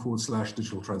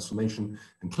 hoistgroup.com/digital transformation,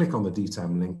 and click on the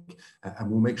DTAM link, and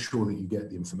we'll make sure that you get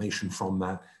the information from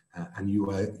that, and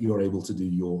you are able to do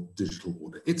your digital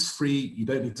audit. It's free. You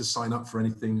don't need to sign up for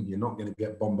anything. You're not going to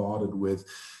get bombarded with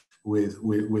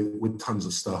tons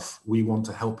of stuff. We want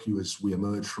to help you as we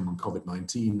emerge from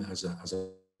COVID-19 as a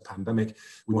pandemic.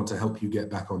 We want to help you get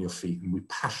back on your feet, and we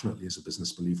passionately as a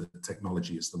business believe that the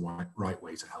technology is the right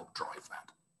way to help drive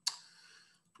that.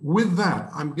 With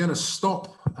that, I'm going to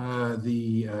stop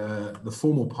the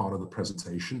formal part of the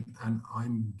presentation, and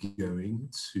I'm going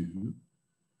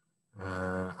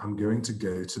to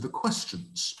go to the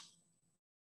questions.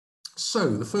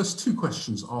 So the first 2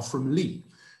 questions are from Lee.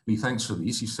 Lee, thanks for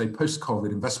these. You say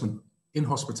post-COVID investment in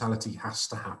hospitality has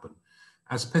to happen.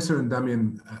 As Peter and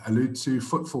Damien allude to,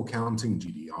 footfall counting,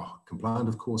 GDR compliant,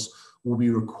 of course, will be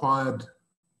a requirement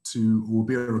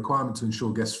to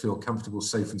ensure guests feel comfortable,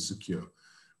 safe, and secure.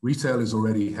 Retail is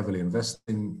already heavily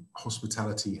investing.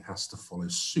 Hospitality has to follow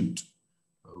suit.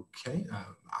 Okay,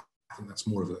 I think that's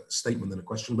more of a statement than a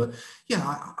question, but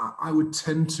yeah, I would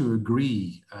tend to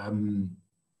agree.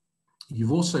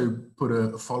 You've also put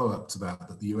a follow-up to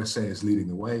that the USA is leading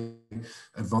the way,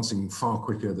 advancing far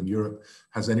quicker than Europe.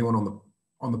 Has anyone on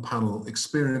the panel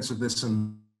experience of this,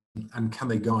 and can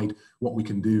they guide what we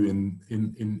can do in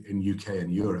UK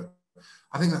and Europe?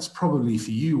 I think that's probably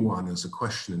for you, Juan, as a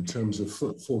question in terms of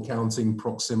footfall counting,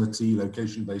 proximity,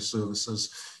 location-based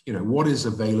services. You know, what is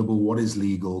available, what is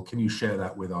legal? Can you share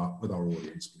that with our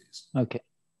audience, please? Okay.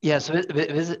 Yeah, so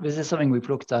this is something we've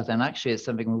looked at, and actually it's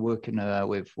something we're working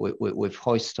with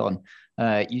Hoist on,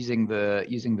 using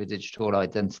the digital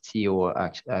identity or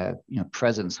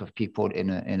presence of people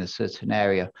in a certain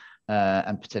area,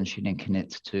 and potentially linking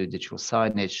it to digital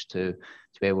signage to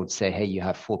be able to say, hey, you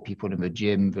have 4 people in the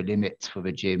gym. The limit for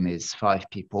the gym is 5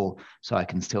 people, so I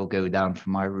can still go down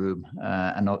from my room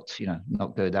and not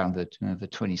go down the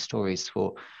 20 stories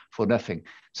for nothing.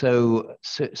 So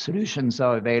solutions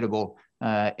are available.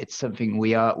 It's something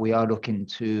we are looking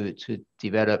to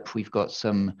develop. We've got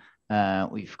some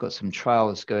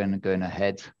trials going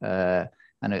ahead,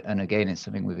 and again, it's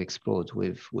something we've explored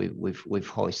with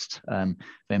Hoist. The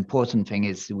important thing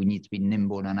is we need to be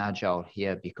nimble and agile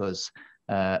here, because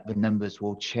the numbers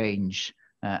will change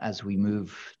as we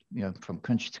move, from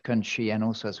country to country, and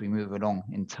also as we move along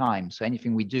in time. So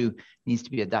anything we do needs to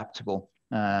be adaptable.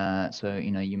 So,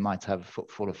 you might have a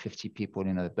footfall of 50 people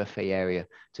in a buffet area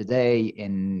today.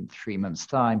 In 3 months'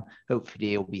 time,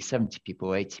 hopefully it'll be 70 people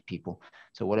or 80 people.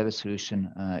 So whatever solution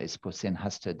is put in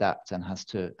has to adapt and has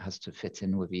to fit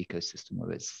in with the ecosystem,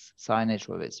 whether it's signage,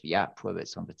 whether it's the app, whether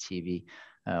it's on the TV,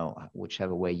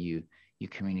 whichever way you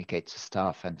communicate to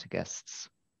staff and to guests.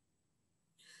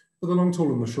 But the long,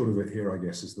 tall, and the short of it here, I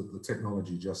guess, is that the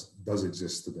technology just does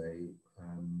exist today.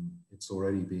 It's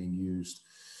already being used,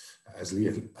 as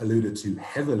Lee alluded to,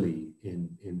 heavily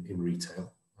in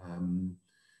retail.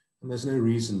 And there's no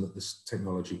reason that this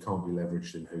technology can't be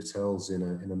leveraged in hotels in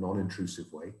a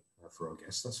non-intrusive way for our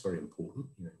guests. That's very important.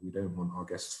 You know, we don't want our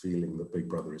guests feeling that Big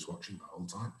Brother is watching the whole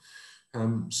time.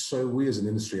 So we as an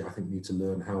industry, I think, need to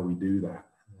learn how we do that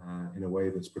in a way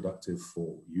that's productive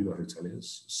for you, the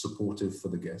hoteliers, supportive for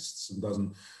the guests, and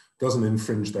doesn't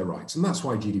infringe their rights. And that's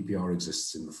why GDPR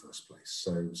exists in the first place.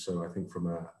 So I think from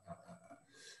a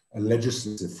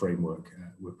legislative framework,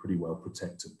 we're pretty well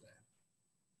protected there.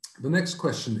 The next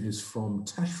question is from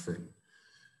Tashfin.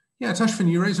 Yeah,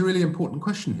 Tashfin, you raise a really important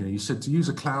question here. You said to use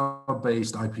a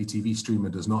cloud-based IPTV streamer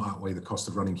does not outweigh the cost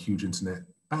of running huge internet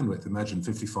bandwidth. Imagine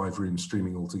 55 rooms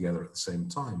streaming all together at the same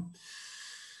time.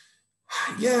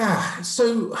 Yeah,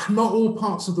 so not all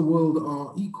parts of the world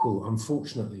are equal,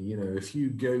 unfortunately. You know, if you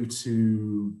go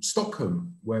to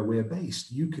Stockholm, where we're based,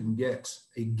 you can get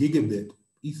a gigabit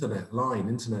Ethernet line,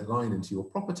 internet line into your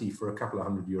property for a couple of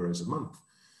 €100 a month.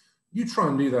 You try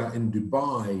and do that in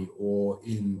Dubai or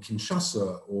in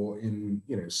Kinshasa or in,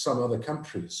 you know, some other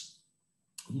countries,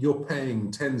 you're paying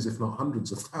tens, if not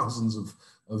hundreds of thousands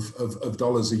of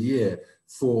dollars a year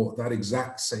for that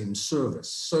exact same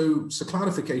service. So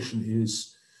cloudification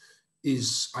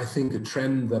is, I think, a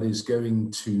trend that is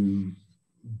going to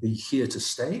be here to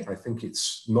stay. I think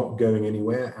it's not going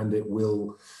anywhere, and it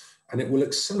will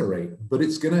accelerate, but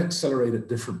it's going to accelerate at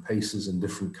different paces in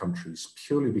different countries,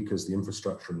 purely because the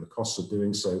infrastructure and the costs are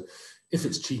doing so. If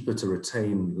it's cheaper to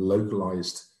retain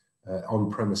localized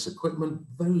on-premise equipment,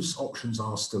 those options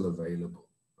are still available,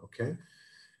 okay?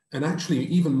 And actually,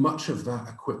 even much of that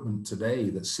equipment today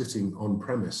that's sitting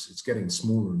on-premise, it's getting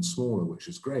smaller and smaller, which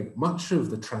is great. Much of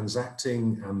the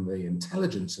transacting and the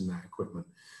intelligence in that equipment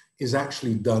is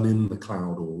actually done in the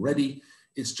cloud already.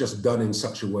 It's just done in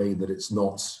such a way that it's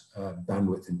not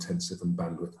bandwidth intensive and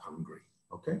bandwidth hungry,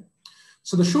 okay?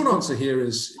 So the short answer here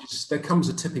is there comes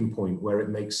a tipping point where it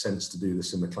makes sense to do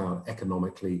this in the cloud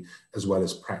economically as well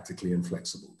as practically and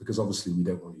flexible, because obviously we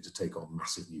don't want you to take on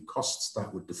massive new costs.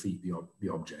 That would defeat the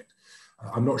object.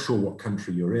 I'm not sure what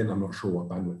country you're in. I'm not sure what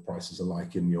bandwidth prices are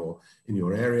like in your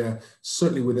area.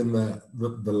 Certainly within the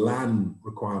LAN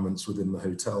requirements within the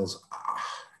hotels,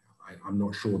 I'm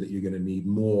not sure that you're going to need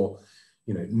more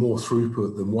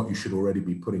throughput than what you should already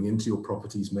be putting into your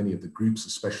properties. Many of the groups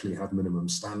especially have minimum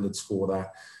standards for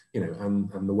that,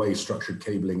 and the way structured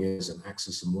cabling is and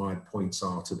access and wired points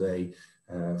are today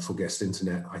for guest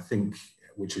internet, I think,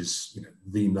 which is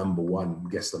the #1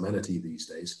 guest amenity these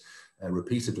days,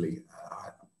 repeatedly.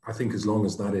 I think as long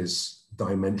as that is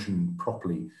dimensioned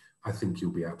properly, I think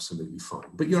you'll be absolutely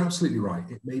fine. But you're absolutely right.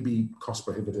 It may be cost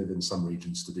prohibitive in some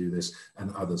regions to do this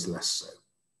and others less so.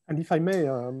 And if I may,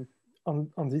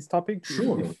 on this topic,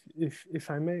 sure. if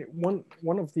I may,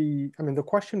 one of the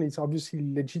question is obviously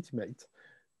legitimate,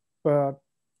 but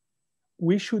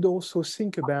we should also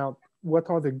think about what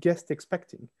are the guests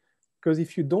expecting, because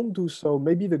if you don't do so,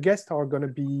 maybe the guests are going to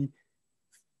be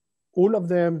all of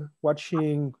them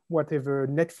watching whatever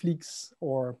Netflix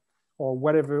or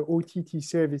whatever OTT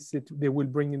service that they will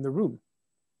bring in the room,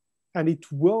 and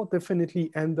it will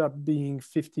definitely end up being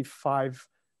 55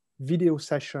 video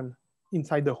session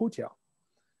inside the hotel.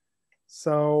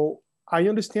 So I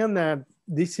understand that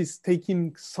this is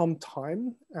taking some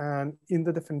time, and in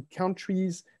the different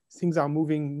countries, things are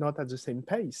moving not at the same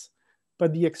pace,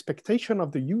 but the expectation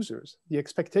of the users, the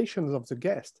expectations of the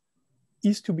guest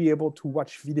is to be able to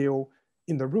watch video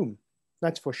in the room,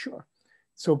 that's for sure.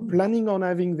 So planning on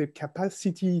having the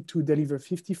capacity to deliver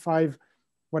 55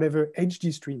 whatever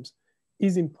HD streams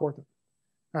is important.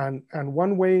 And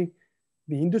one way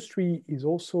the industry is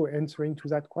also answering to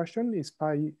that question is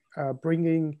by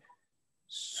bringing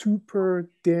super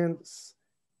dense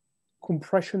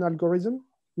compression algorithm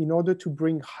in order to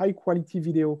bring high quality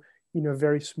video in a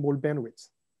very small bandwidth.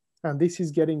 And this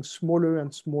is getting smaller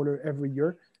and smaller every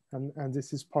year. And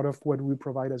this is part of what we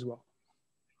provide as well.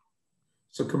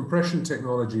 So compression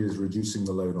technology is reducing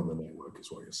the load on the network, is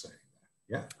what you're saying.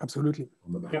 Yeah, absolutely.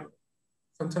 On the bandwidth. Yeah.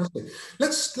 Fantastic.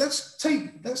 Let's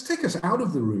take us out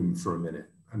of the room for a minute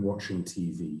and watching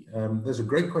TV. There's a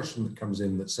great question that comes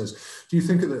in that says, do you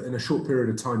think that in a short period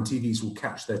of time, TVs will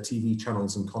catch their TV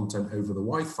channels and content over the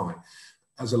Wi-Fi?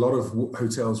 As a lot of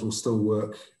hotels will still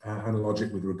work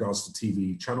analogic with regards to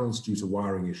TV channels due to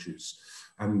wiring issues.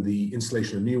 And the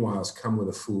installation of new wires come with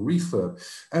a full refurb.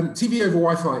 TV over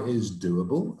Wi-Fi is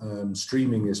doable.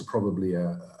 Streaming is probably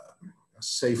a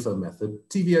safer method.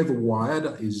 TV over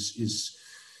wired is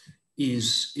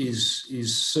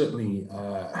certainly,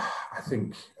 I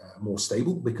think, more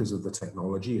stable because of the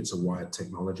technology. It's a wired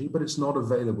technology, but it's not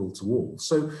available to all.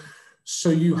 So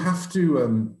you have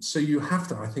to,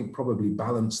 I think, probably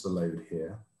balance the load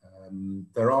here.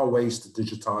 There are ways to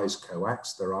digitize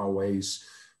coax. There are ways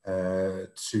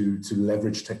to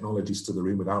leverage technologies to the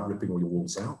room without ripping all your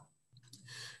walls out.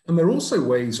 And there are also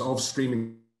ways of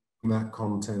streaming that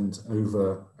content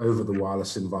over the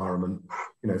wireless environment,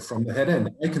 from the head end.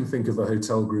 I can think of a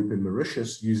hotel group in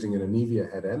Mauritius using an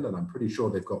Anivia head end, and I'm pretty sure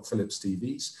they've got Philips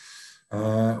TVs,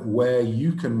 where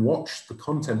you can watch the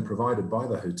content provided by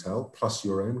the hotel plus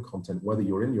your own content, whether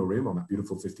you're in your room on a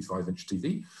beautiful 55-inch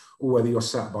TV or whether you're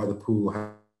sat by the pool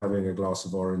having a glass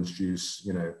of orange juice,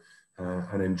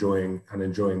 and enjoying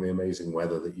the amazing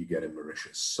weather that you get in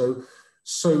Mauritius.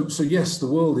 So yes, the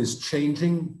world is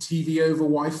changing. TV over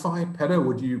Wi-Fi. Petter,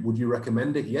 would you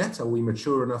recommend it yet? Are we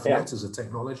mature enough yet as a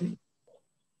technology?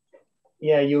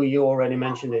 Yeah, you already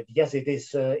mentioned it. Yes, it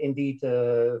is indeed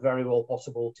very well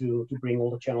possible to bring all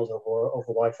the channels over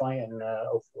Wi-Fi, and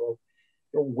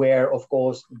where of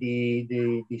course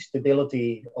the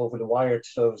stability over the wired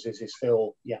services is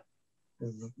still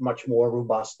much more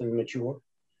robust and mature.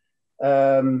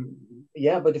 But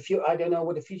I don't know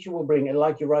what the future will bring. And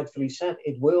like you rightfully said,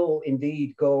 it will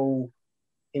indeed go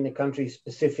in a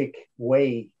country-specific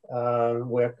way,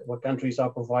 where countries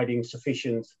are providing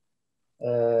sufficient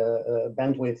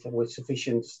bandwidth with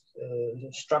sufficient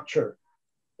structure.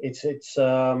 We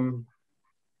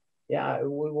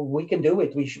can do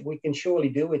it. We can surely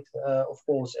do it, of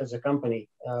course, as a company.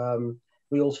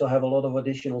 We also have a lot of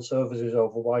additional services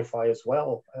over Wi-Fi as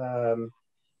well.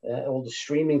 All the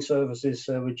streaming services,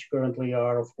 which currently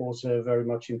are, of course, very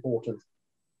much important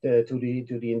to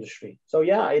the industry. So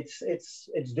yeah, it's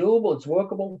doable, it's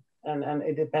workable, and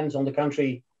it depends on the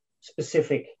country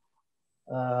specific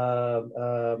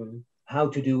how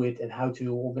to do it and how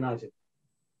to organize it.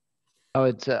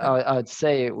 I'd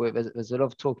say there's a lot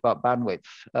of talk about bandwidth,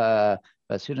 but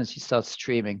as soon as you start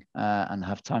streaming and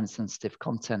have time-sensitive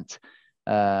content,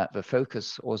 the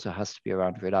focus also has to be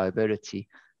around reliability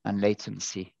and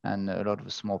latency, and a lot of the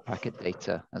small packet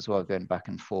data as well, going back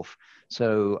and forth.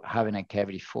 So having a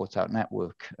carefully thought out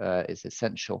network is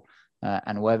essential.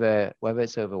 And whether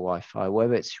it's over Wi-Fi,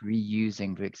 whether it's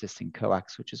reusing the existing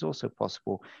coax, which is also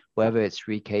possible, whether it's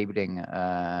recabling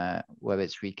a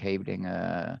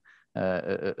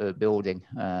building,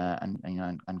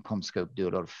 and CommScope do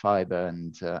a lot of fiber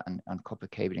and copper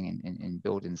cabling in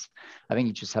buildings. I think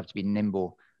you just have to be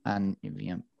nimble, and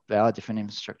there are different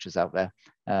infrastructures out there.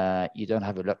 You don't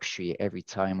have a luxury every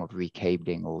time of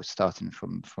recabling or starting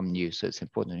from new. So it's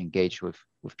important to engage with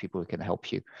people who can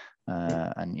help you,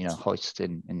 and host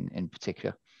in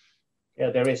particular.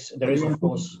 Yeah, there is of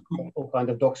course all kind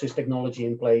of DOCSIS technology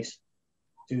in place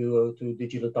to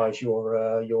digitize your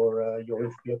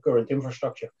current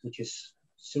infrastructure, which is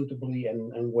suitably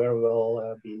and very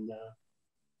well been.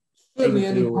 Certainly,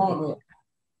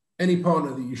 any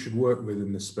partner that you should work with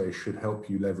in this space should help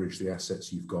you leverage the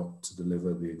assets you've got to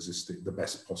deliver the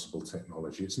best possible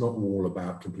technology. It's not all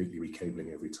about completely recabling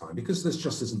every time, because there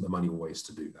just isn't the money or ways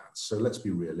to do that. So let's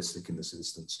be realistic in this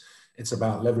instance. It's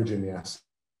about leveraging the assets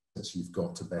you've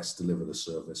got to best deliver the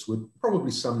service, with probably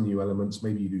some new elements.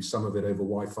 Maybe you do some of it over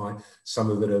Wi-Fi,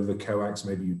 some of it over coax,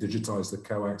 maybe you digitize the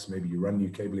coax, maybe you run new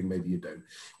cabling, maybe you don't.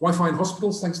 Wi-Fi in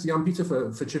hospitals, thanks to Jan Peter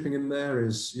for chipping in there,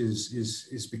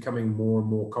 is becoming more and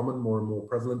more common, more and more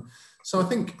prevalent. So I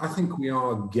think we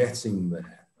are getting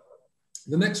there.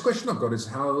 The next question I've got is,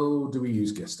 how do we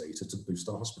use guest data to boost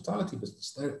our hospitality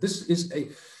business? This is a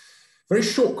very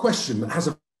short question that has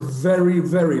a very,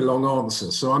 very long answer.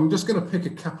 So I'm just going to pick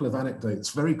a couple of anecdotes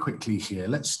very quickly here.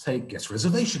 Let's take guest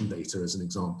reservation data as an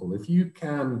example. If you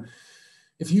can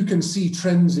see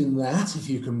trends in that, if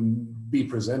you can be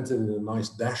presented in a nice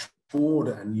dashboard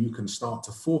and you can start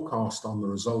to forecast on the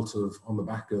result of, on the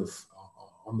back of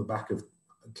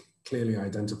clearly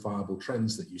identifiable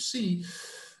trends that you see,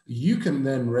 you can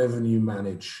then revenue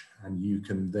manage and you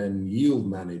can then yield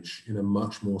manage in a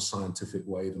much more scientific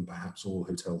way than perhaps all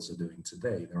hotels are doing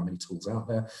today. There are many tools out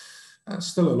there.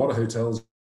 Still, a lot of hotels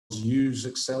use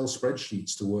Excel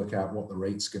spreadsheets to work out what the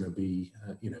rate's going to be,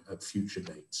 at future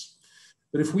dates.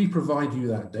 But if we provide you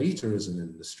that data as an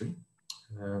industry,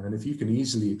 and if you can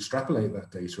easily extrapolate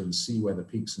that data and see where the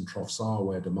peaks and troughs are,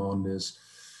 where demand is,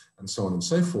 and so on and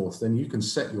so forth, then you can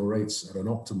set your rates at an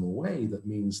optimal way that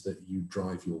means that you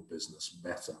drive your business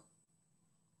better.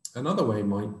 Another way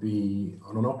might be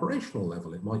on an operational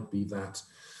level. It might be that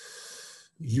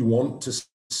you want to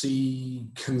see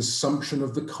consumption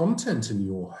of the content in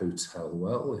your hotel.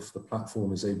 Well, if the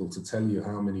platform is able to tell you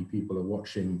how many people are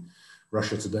watching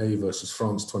Russia Today versus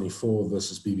France 24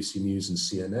 versus BBC News and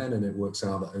CNN, and it works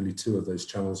out that only 2 of those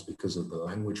channels, because of the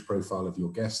language profile of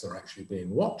your guests, are actually being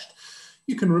watched,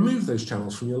 You can remove those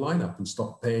channels from your lineup and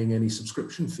stop paying any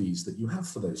subscription fees that you have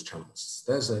for those channels.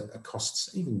 There's a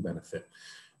cost-saving benefit.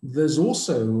 There's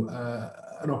also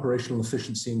an operational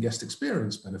efficiency and guest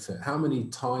experience benefit. How many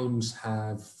times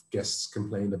have guests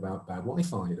complained about bad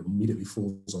Wi-Fi? It immediately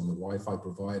falls on the Wi-Fi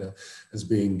provider as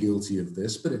being guilty of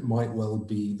this, but it might well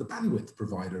be the bandwidth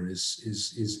provider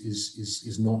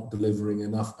is not delivering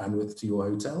enough bandwidth to your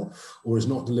hotel, or is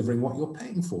not delivering what you're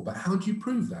paying for. But how do you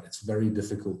prove that? It's very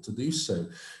difficult to do so.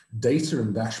 Data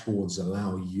and dashboards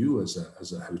allow you as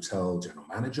a hotel general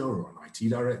manager or an IT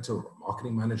director or a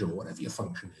marketing manager or whatever your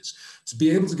function is, to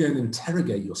be able to go and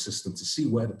interrogate your system to see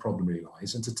where the problem really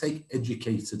lies and to take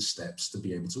educated steps to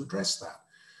be able to address that.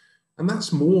 And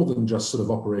that's more than just sort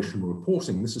of operational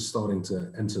reporting. This is starting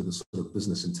to enter the sort of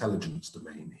business intelligence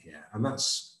domain here. And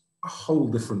that's a whole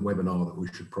different webinar that we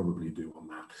should probably do on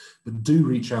that. But do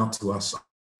reach out to us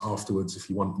afterwards if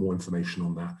you want more information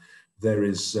on that. There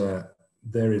is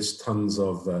tons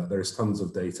of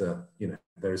data,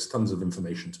 there is tons of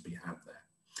information to be had there.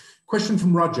 Question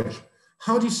from Rajesh: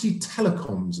 how do you see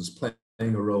telecoms as playing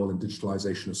a role in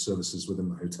digitalization of services within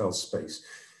the hotel space?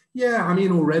 Yeah, I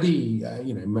mean, already,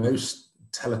 most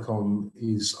telecom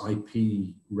is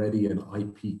IP ready and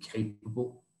IP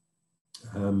capable.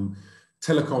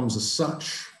 Telecoms as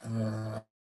such,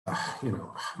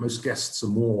 most guests are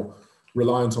more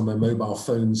reliant on their mobile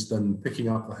phones than picking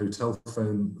up a hotel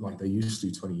phone like they used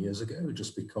to 20 years ago,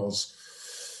 just because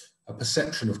a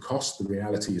perception of cost, the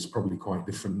reality is probably quite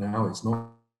different now. It's not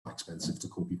expensive to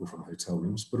call people from hotel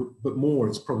rooms, but more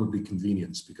it's probably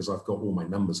convenience, because I've got all my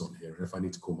numbers on here, and if I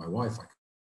need to call my wife, I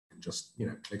can just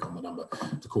click on the number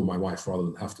to call my wife rather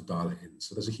than have to dial it in.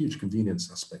 So there's a huge convenience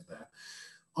aspect there.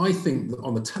 I think that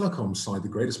on the telecom side, the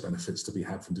greatest benefits to be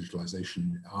had from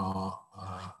digitalization are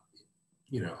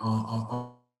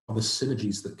the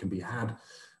synergies that can be had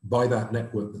by that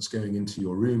network that's going into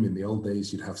your room. In the old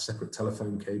days, you'd have separate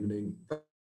telephone cabling.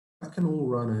 That can all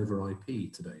run over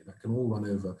IP today. That can all run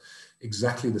over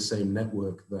exactly the same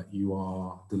network that you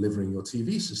are delivering your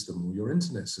TV system or your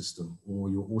internet system or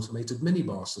your automated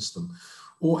minibar system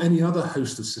or any other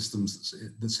host of systems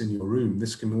that's in your room.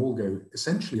 This can all go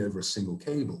essentially over a single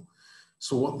cable.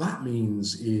 So what that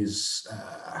means is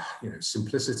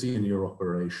simplicity in your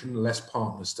operation, less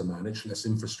partners to manage, less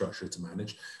infrastructure to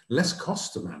manage, less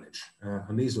cost to manage.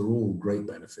 And these are all great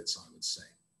benefits, I would say.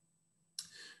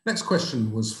 Next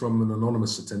question was from an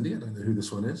anonymous attendee. I don't know who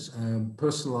this one is.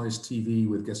 Personalized TV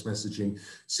with guest messaging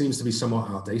seems to be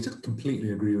somewhat outdated.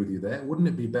 Completely agree with you there. Wouldn't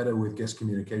it be better with guest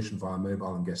communication via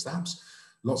mobile and guest apps?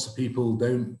 Lots of people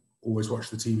don't always watch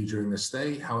the TV during their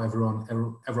stay. However,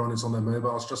 everyone is on their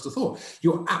mobiles. Just a thought.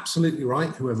 You're absolutely right,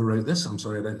 whoever wrote this. I'm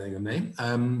sorry, I don't know your name,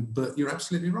 but you're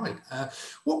absolutely right.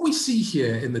 What we see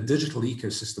here in the digital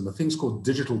ecosystem are things called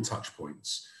digital touch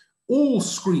points. All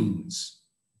screens,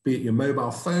 be it your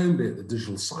mobile phone, be it the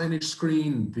digital signage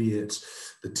screen, be it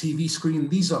the TV screen,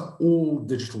 these are all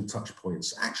digital touch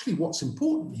points. Actually, what's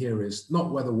important here is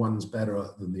not whether one's better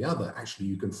than the other. Actually,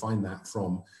 you can find that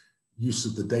from use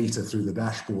of the data through the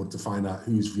dashboard to find out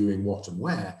who's viewing what and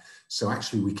where. So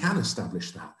actually, we can establish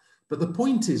that. But the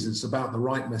point is, it's about the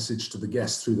right message to the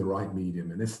guest through the right medium.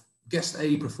 And if guest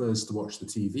A prefers to watch the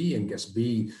TV and guest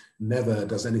B never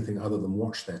does anything other than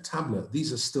watch their tablet,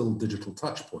 these are still digital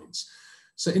touch points.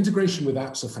 So integration with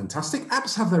apps are fantastic.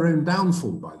 Apps have their own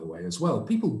downfall, by the way, as well.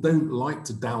 People don't like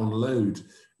to download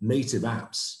native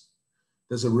apps.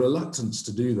 There's a reluctance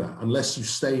to do that unless you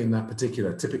stay in that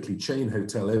particular, typically chain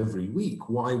hotel every week.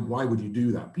 Why would you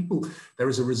do that? There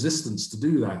is a resistance to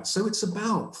do that. So it's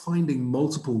about finding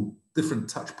multiple different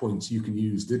touch points you can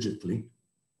use digitally.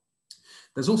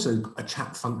 There's also a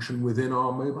chat function within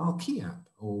our mobile key app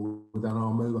or within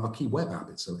our mobile key web app.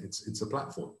 It's a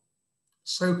platform.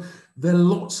 So there are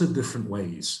lots of different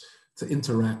ways to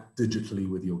interact digitally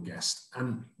with your guest.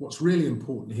 And what's really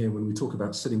important here when we talk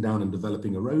about sitting down and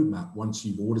developing a roadmap, once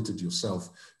you've audited yourself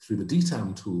through the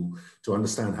DTAM tool to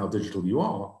understand how digital you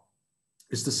are,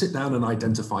 is to sit down and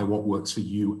identify what works for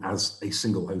you as a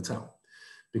single hotel.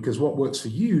 Because what works for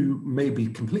you may be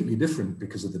completely different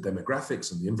because of the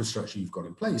demographics and the infrastructure you've got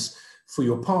in place for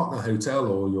your partner hotel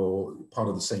or your part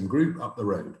of the same group up the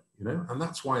road. And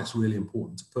that's why it's really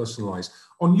important to personalize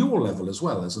on your level as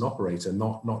well as an operator,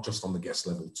 not just on the guest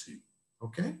level too.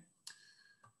 Okay.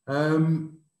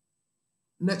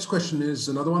 Next question is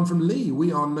another one from Lee.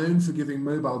 We are known for giving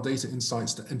mobile data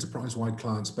insights to enterprise-wide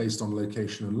clients based on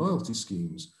location and loyalty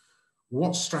schemes.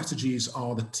 What strategies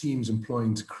are the teams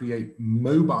employing to create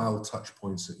mobile touch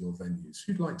points at your venues?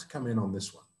 Who'd like to come in on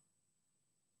this one?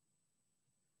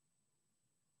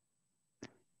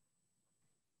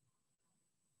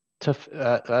 Tough.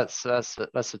 That's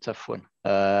a tough one.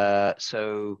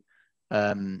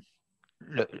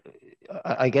 Look,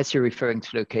 I guess you're referring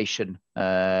to location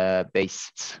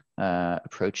based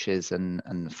approaches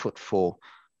and footfall,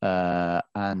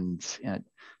 and you know,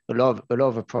 a lot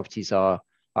of the properties are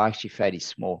actually fairly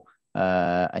small,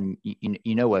 and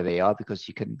you know where they are because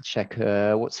you can check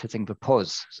what's hitting the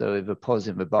POS. So if the POS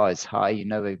in the bar is high, you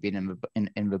know they've been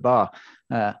in the bar.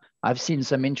 I've seen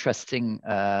some interesting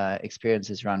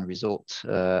experiences around resort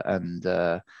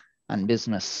and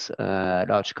business,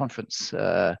 large conference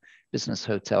business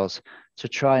hotels, to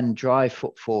try and drive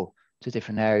footfall to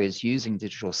different areas using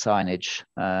digital signage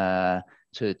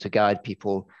to guide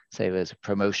people. Say there's a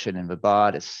promotion in the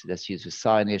bar, let's use the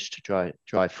signage to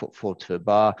drive footfall to a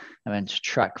bar, and then to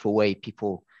track the way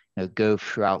people go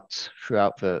throughout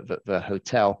the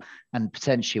hotel, and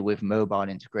potentially with mobile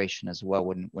integration as well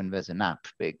when there's an app.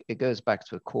 But it goes back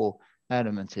to a core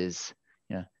element is,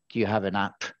 do you have an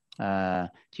app? Do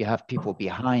you have people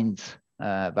behind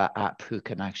that app who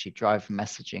can actually drive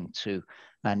messaging to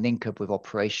and link up with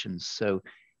operations? So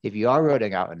if you are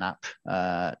rolling out an app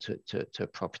to a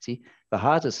property, the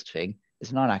hardest thing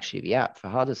is not actually the app. The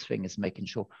hardest thing is making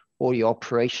sure all your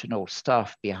operational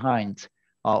staff behind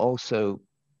are also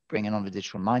bringing on the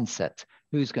digital mindset.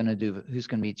 Who's going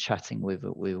to be chatting with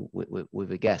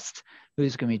a guest?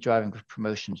 Who's going to be driving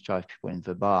promotions, drive people into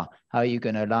the bar? How are you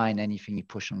going to align anything you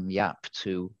push on the app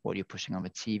to what you're pushing on the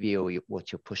TV or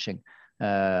what you're pushing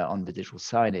on the digital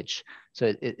signage?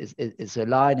 So it's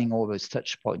aligning all those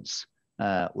touch points,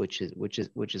 which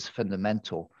is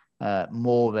fundamental,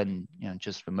 more than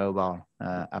just the mobile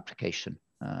application.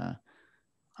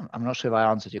 I'm not sure if I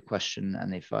answered your question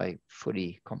and if I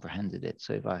fully comprehended it.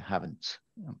 So if I haven't,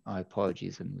 my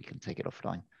apologies, and we can take it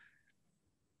offline.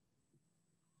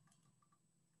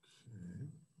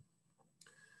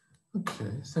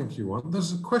 Okay, thank you, Juan.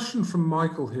 There's a question from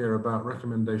Michael here about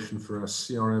recommendation for a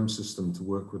CRM system to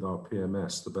work with our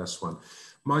PMS, the best one.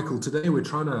 Michael, today we're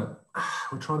trying to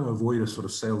avoid a sort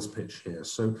of sales pitch here.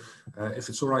 So if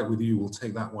it's all right with you, we'll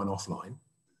take that one offline.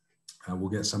 We'll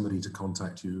get somebody to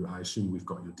contact you. I assume we've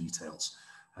got your details,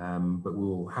 but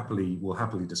we'll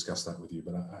happily discuss that with you.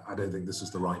 But I don't think this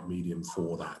is the right medium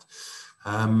for that.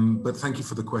 But thank you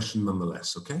for the question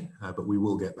nonetheless. Okay, but we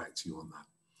will get back to you on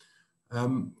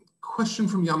that. Question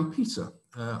from Jan Peter: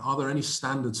 are there any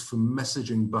standards for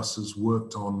messaging buses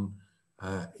worked on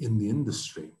in the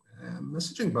industry?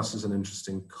 Messaging bus is an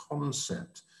interesting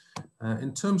concept.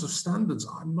 In terms of standards,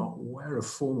 I'm not aware of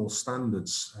formal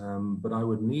standards, but I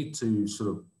would need to sort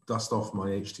of dust off my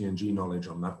HT&G knowledge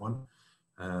on that one.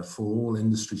 For all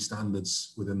industry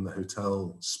standards within the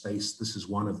hotel space, this is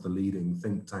one of the leading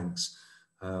think tanks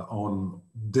on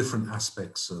different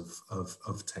aspects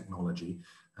of technology.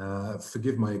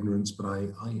 Forgive my ignorance, but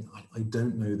I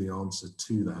don't know the answer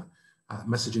to that.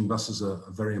 Messaging buses are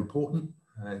very important.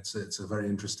 It's a very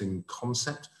interesting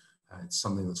concept. It's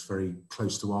something that's very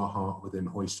close to our heart within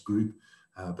Hoist Group.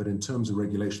 But in terms of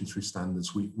regulation through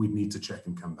standards, we need to check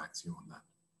and come back to you on that.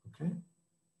 Okay.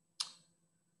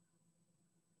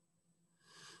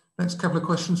 Next couple of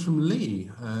questions from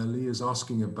Lee. Lee is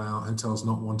asking about hotels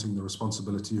not wanting the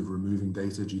responsibility of removing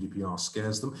data. GDPR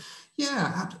scares them.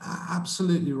 Yeah,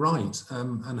 absolutely right.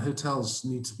 And hotels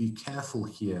need to be careful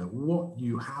here. What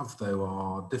you have, though,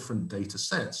 are different data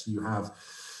sets. You have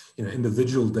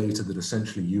individual data that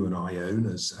essentially you and I own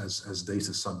as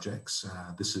data subjects.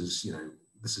 This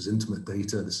is intimate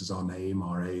data. This is our name,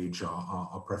 our age,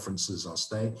 our preferences, our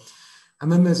stay.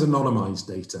 And then there's anonymized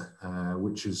data,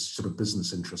 which is sort of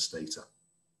business interest data.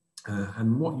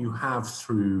 And what you have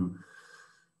through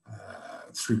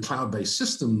cloud-based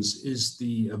systems is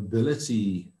the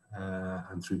ability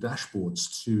and through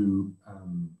dashboards to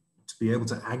be able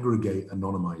to aggregate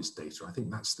anonymized data. I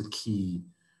think that's the key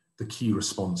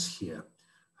response here.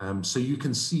 So you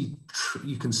can see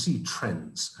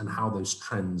trends and how those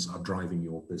trends are driving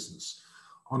your business.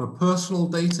 On a personal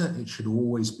data, it should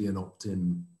always be an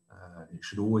opt-in. It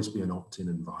should always be an opt-in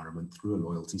environment through a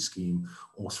loyalty scheme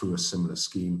or through a similar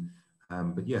scheme.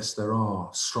 But yes, there are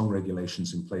strong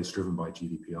regulations in place driven by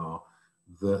GDPR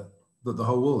that the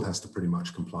whole world has to pretty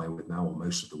much comply with now, or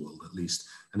most of the world at least.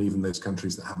 And even those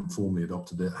countries that haven't formally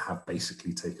adopted it have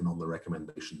basically taken on the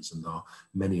recommendations, and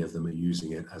many of them are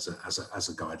using it as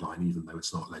a guideline, even though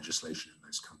it's not legislation in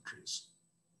those countries.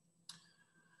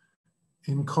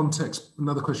 In context,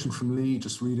 another question from Lee,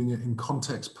 just reading it. In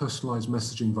context, personalized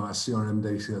messaging via CRM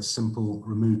data is simple,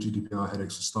 remove GDPR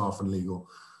headaches for staff and legal.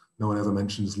 No one ever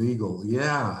mentions legal.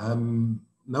 Yeah,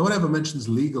 no one ever mentions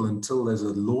legal until there's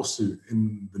a lawsuit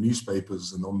in the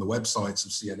newspapers and on the websites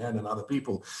of CNN and other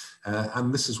people.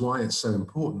 And this is why it's so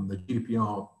important. The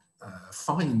GDPR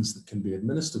fines that can be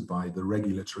administered by the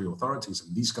regulatory authorities.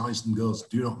 And these guys and girls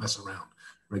do not mess around.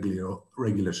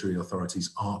 Regulatory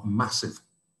authorities are massive.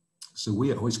 So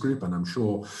we at Hoist Group, and I'm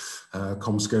sure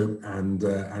Comscope and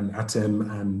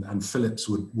ATEM and Philips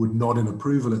would nod in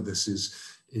approval at this, is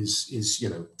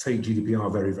take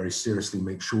GDPR very, very seriously.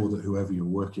 Make sure that whoever you're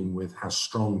working with has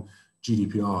strong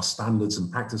GDPR standards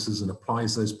and practices and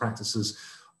applies those practices.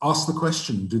 Ask the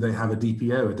question, do they have a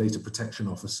DPO, a data protection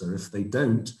officer? If they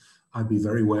don't, I'd be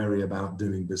very wary about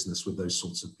doing business with those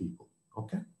sorts of people.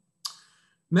 Okay.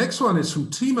 Next one is from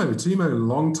Timo. Timo,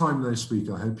 long time no speak.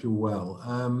 I hope you're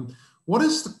well. What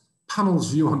is the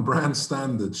panel's view on brand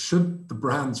standards? Should the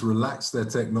brands relax their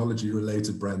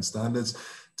technology-related brand standards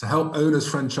to help owners,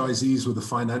 franchisees with a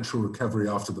financial recovery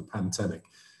after the pandemic?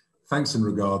 Thanks and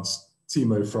regards,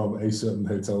 Timo from a certain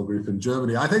hotel group in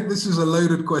Germany. I think this is a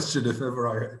loaded question if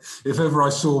ever I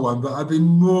saw one, but I'd be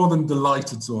more than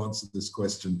delighted to answer this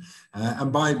question.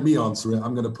 And by me answering it,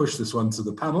 I'm going to push this one to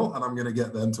the panel and I'm going to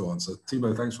get them to answer.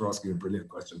 Timo, thanks for asking a brilliant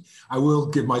question. I will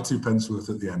give my 2 pence worth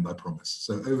at the end, I promise.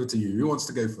 So over to you. Who wants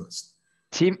to go first?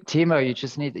 Timo, you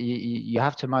just need you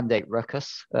have to mandate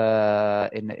ruckus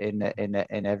in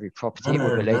every property.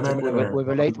 We're related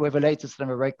to them,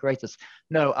 we're greatest.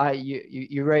 No,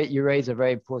 you raise a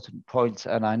very important point,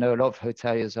 and I know a lot of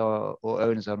hoteliers or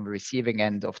owners on the receiving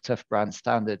end of tough brand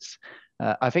standards.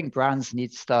 I think brands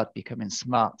need to start becoming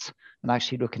smart and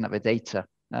actually looking at the data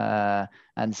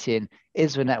and seeing,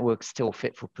 is the network still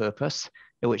fit for purpose?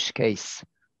 In which case,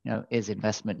 is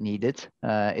investment needed?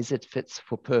 Is it fit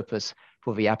for purpose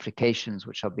for the applications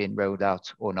which are being rolled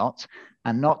out or not?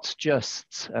 And not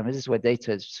just, this is where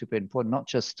data is super important, not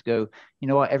just go, you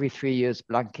know what, every 3 years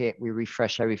blanket, we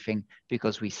refresh everything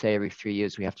because we say every 3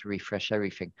 years we have to refresh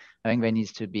everything. I think there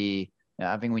needs to be,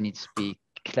 I think we need to be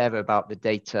clever about the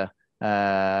data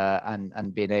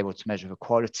and being able to measure the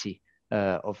quality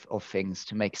of things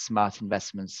to make smart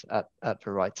investments at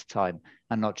the right time,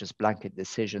 and not just blanket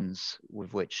decisions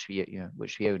with which the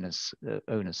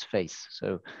owners face.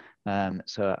 So I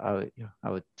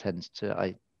would tend to,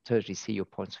 I totally see your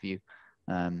point of view,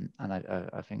 and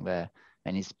I think there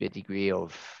needs to be a degree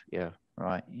of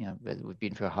we've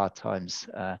been through hard times.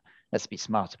 Let's be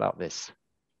smart about this.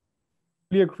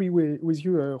 I agree with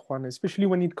you, Juan, especially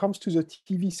when it comes to the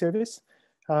TV service.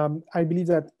 I believe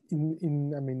that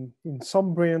in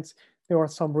some brands, there are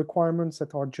some requirements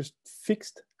that are just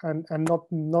fixed and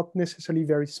not necessarily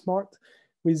very smart,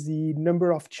 with the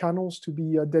number of channels to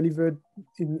be delivered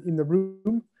in the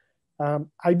room.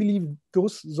 I believe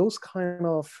those kind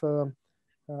of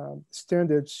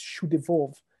standards should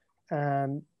evolve,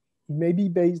 and maybe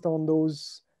based on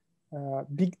those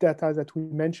big data that we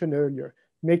mentioned earlier,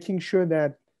 making sure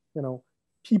that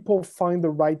people find the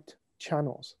right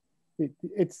channels.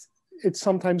 It's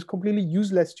sometimes completely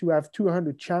useless to have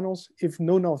 200 channels if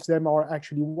none of them are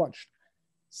actually watched.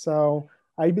 So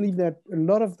I believe that a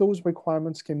lot of those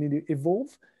requirements can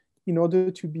evolve in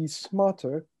order to be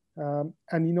smarter and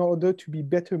in order to be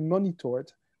better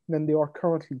monitored than they are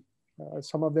currently.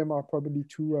 Some of them are probably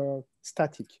too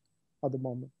static at the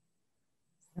moment.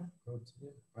 I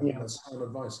think that's sound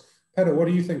advice. Peter, what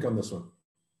do you think on this one?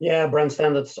 Yeah, brand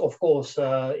standards, of course,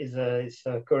 is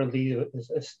currently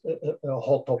a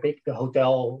hot topic. The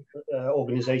hotel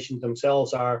organizations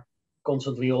themselves are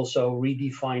constantly also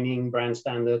redefining brand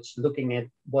standards, looking at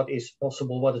what is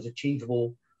possible, what is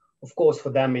achievable. Of course,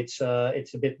 for them, it's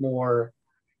a bit more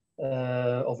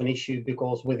of an issue,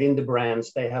 because within the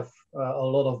brands, they have a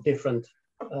lot of different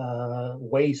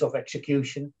ways of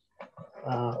execution.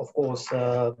 Of course,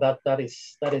 that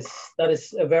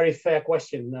is a very fair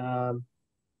question.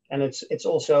 And it's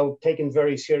also taken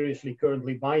very seriously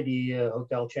currently by the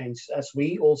hotel chains, as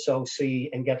we also see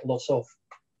and get lots of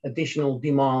additional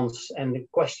demands and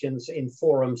questions in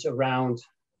forums around,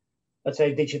 let's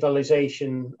say,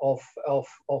 digitalization of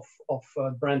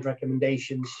brand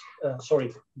recommendations.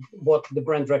 What the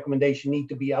brand recommendation need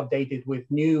to be updated with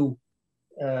new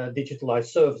digitalized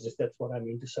services. That's what I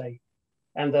mean to say.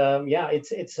 And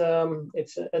it's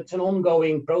an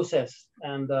ongoing process,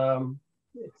 and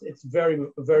it's very,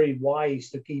 very wise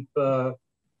to keep up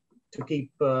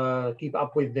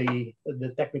with the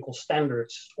technical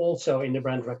standards also in the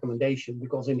brand recommendation,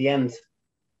 because in the end,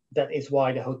 that is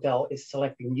why the hotel is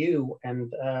selecting you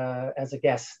and as a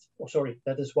guest.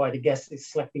 That is why the guest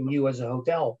is selecting you as a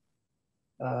hotel,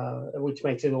 which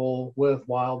makes it all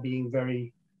worthwhile being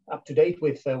very up to date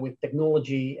with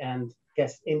technology and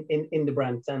guest in the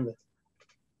brand standard.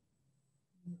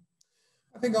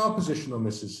 I think our position on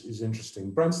this is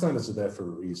interesting. Brand standards are there for a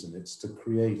reason. It's to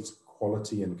create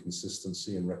quality and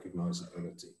consistency and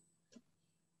recognizability.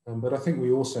 But I think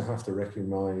we also have to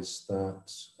recognize that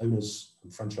owners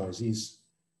and franchisees,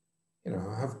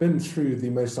 have been through the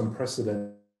most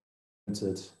unprecedented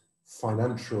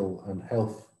financial and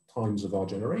health times of our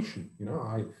generation.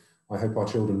 I hope our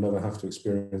children never have to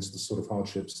experience the sort of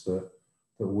hardships that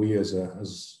we as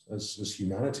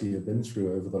humanity have been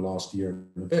through over the last year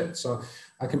and a bit. So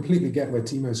I completely get where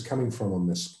Timo's coming from on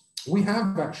this. We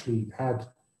have actually had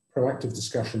proactive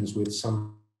discussions with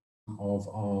some of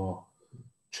our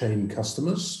chain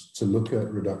customers to look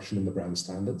at reduction in the brand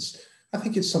standards. I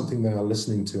think it's something they are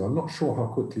listening to. I'm not sure how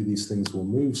quickly these things will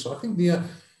move. So I think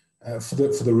for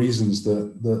the reasons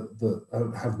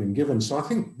that have been given. So I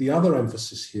think the other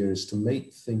emphasis here is to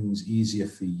make things easier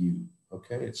for you.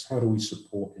 Okay, it's how do we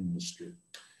support industry?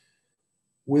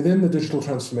 Within the digital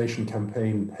transformation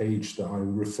campaign page that I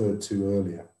referred to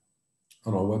earlier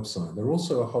on our website, there are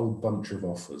also a whole bunch of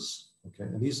offers. Okay,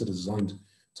 and these are designed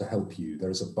to help you. There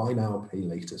is a buy now, pay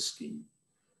later scheme.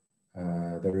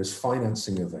 There is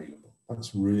financing available.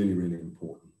 That's really, really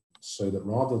important. So that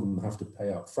rather than have to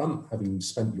pay up front, having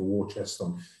spent your war chest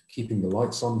on keeping the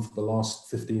lights on for the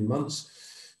last 15 months,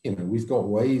 we've got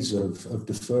ways of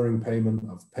deferring payment,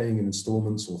 of paying in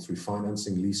installments or through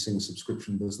financing, leasing,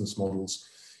 subscription business models.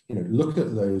 Look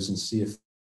at those and see if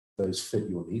those fit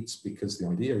your needs, because the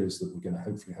idea is that we're going to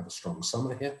hopefully have a strong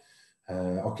summer here.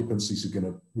 Occupancies are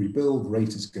going to rebuild,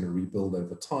 rate is going to rebuild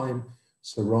over time.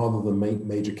 So rather than make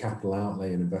major capital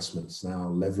outlay and investments now,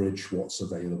 leverage what's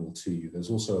available to you.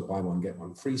 There's also a buy one, get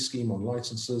one free scheme on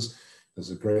licenses. There's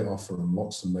a great offer on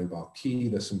locks and mobile key.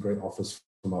 There's some great offers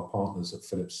from our partners at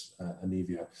Philips,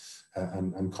 Anivia,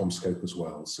 and Comscope as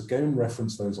well. So go and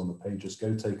reference those on the pages,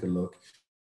 go take a look.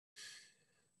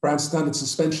 Brand standard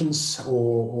suspensions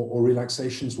or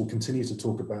relaxations, we'll continue to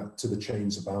talk to the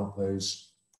chains about those.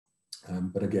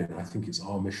 But again, I think it's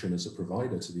our mission as a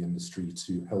provider to the industry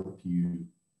to help you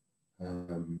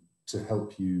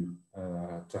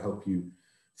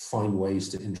find ways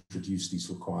to introduce these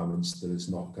requirements that is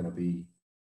not going to be,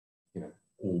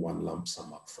 all one lump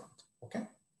sum up front. Okay,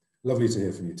 lovely to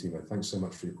hear from you, Timo. Thanks so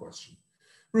much for your question.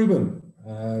 Ruben,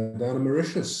 down in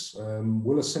Mauritius,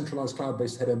 will a centralized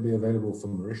cloud-based head-end be available for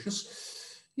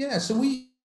Mauritius? Yeah, so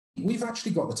we've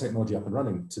actually got the technology up and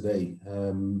running today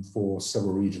for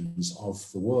several regions of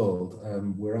the world.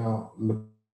 We're out looking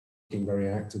very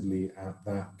actively at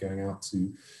that, going out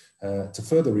to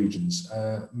further regions.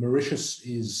 Mauritius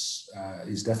is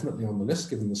definitely on the list,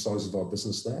 given the size of our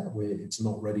business there, where it's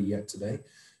not ready yet today.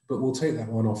 But we'll take that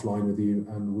one offline with you,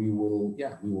 and we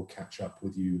will catch up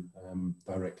with you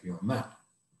directly on that.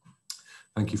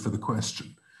 Thank you for the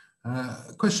question.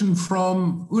 Question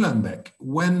from Ulanbek.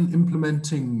 When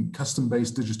implementing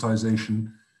custom-based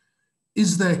digitization,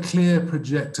 is there clear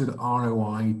projected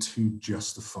ROI to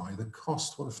justify the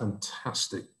cost? What a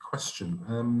fantastic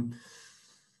question.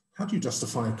 How do you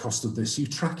justify a cost of this? You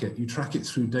track it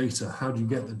through data. How do you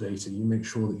get the data? You make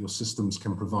sure that your systems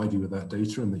can provide you with that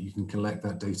data and that you can collect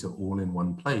that data all in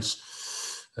one place.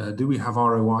 Do we have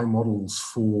ROI models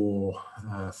for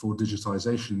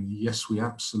digitization? Yes, we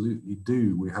absolutely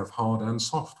do. We have hard and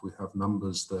soft. We have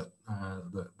numbers that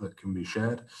can be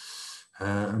shared.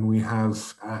 And we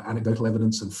have anecdotal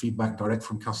evidence and feedback direct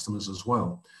from customers as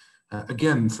well.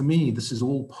 Again, for me, this is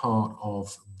all part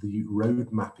of the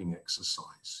road mapping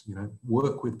exercise.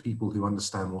 Work with people who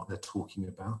understand what they're talking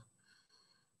about.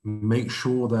 Make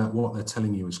sure that what they're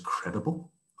telling you is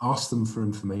credible. Ask them for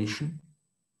information.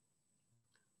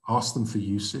 Ask them for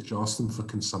usage. Ask them for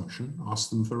consumption.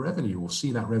 Ask them for revenue, or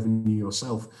see that revenue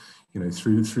yourself,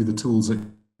 through the tools at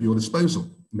your disposal.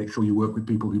 Make sure you work with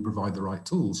people who provide the right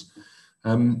tools.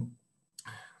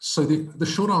 So the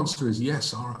short answer is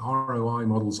yes, our ROI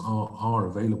models are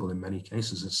available in many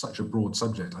cases. It's such a broad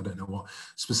subject. I don't know what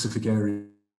specific area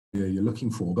you're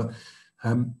looking for,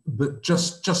 but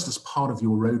just as part of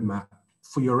your roadmap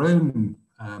for your own,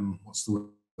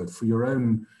 for your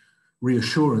own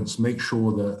reassurance, make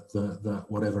sure that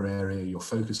whatever area you're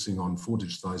focusing on for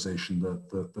digitization,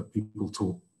 that people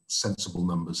talk sensible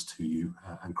numbers to you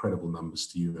and credible numbers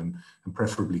to you, and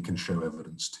preferably can show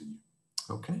evidence to you.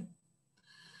 Okay.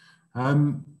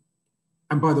 And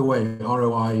by the way,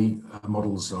 ROI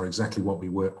models are exactly what we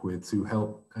work with to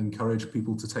help encourage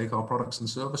people to take our products and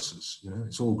services.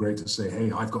 It's all great to say,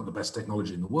 hey, I've got the best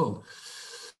technology in the world.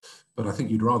 But I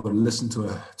think you'd rather listen to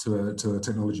a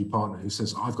technology partner who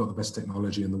says, I've got the best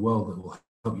technology in the world that will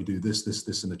help you do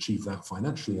this, and achieve that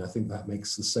financially. I think that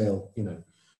makes the sale,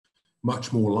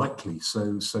 much more likely.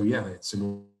 So yeah, it's in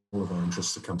all of our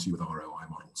interests to come to you with ROI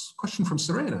models. Question from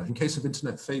Serena. In case of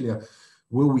internet failure,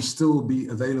 Will we still be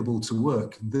available to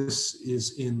work? This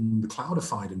is in the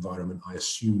cloudified environment, I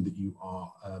assume that you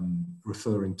are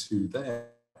referring to there.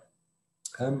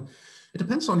 It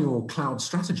depends on your cloud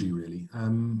strategy, really.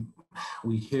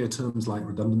 We hear terms like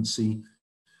redundancy,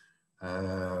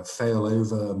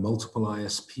 failover, multiple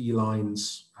ISP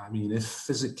lines. I mean, if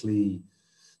physically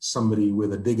somebody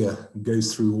with a digger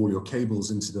goes through all your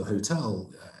cables into the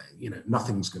hotel,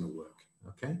 nothing's going to work,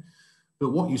 okay?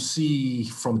 But what you see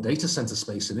from the data center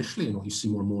space initially, and what you see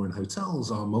more and more in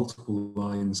hotels, are multiple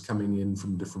lines coming in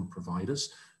from different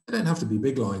providers. They don't have to be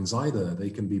big lines either.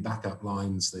 They can be backup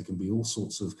lines. They can be all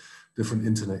sorts of different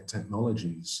internet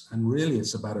technologies. And really,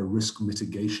 it's about a risk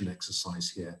mitigation exercise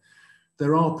here.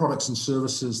 There are products and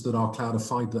services that are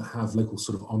cloudified that have local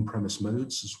sort of on-premise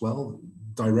modes as well,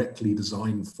 directly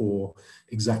designed for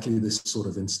exactly this sort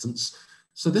of instance.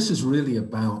 So this is really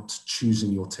about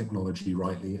choosing your technology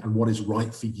rightly and what is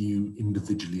right for you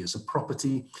individually as a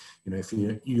property. If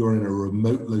you're in a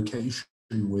remote location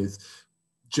with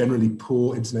generally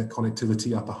poor internet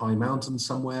connectivity up a high mountain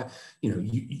somewhere,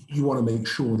 you want to make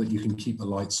sure that you can keep the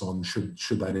lights on should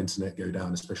that internet go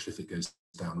down, especially if it goes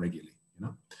down regularly,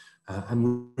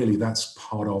 and really that's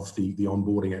part of the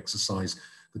onboarding exercise,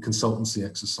 the consultancy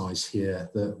exercise here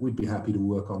that we'd be happy to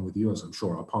work on with you, as I'm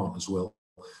sure our partners will.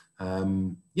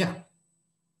 Yeah.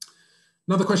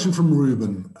 Another question from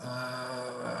Ruben.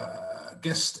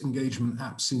 Guest engagement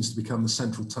app seems to become the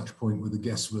central touch point with the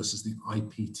guest versus the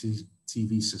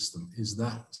IPTV system. Is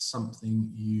that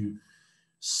something you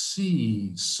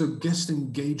see? So guest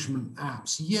engagement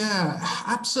apps, yeah,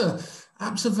 apps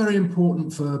are very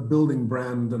important for building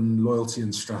brand and loyalty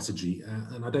and strategy,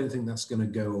 and I don't think that's going to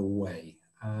go away.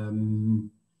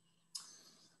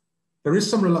 There is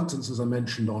some reluctance, as I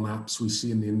mentioned, on apps we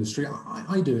see in the industry.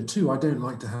 I do it too. I don't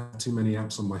like to have too many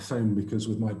apps on my phone because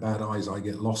with my bad eyes, I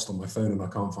get lost on my phone and I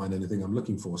can't find anything I'm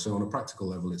looking for. So on a practical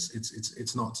level,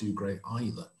 it's not too great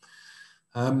either.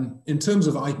 In terms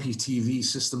of IPTV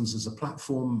systems as a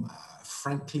platform,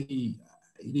 frankly,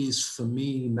 it is for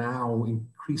me now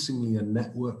increasingly a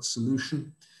network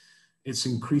solution. It's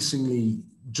increasingly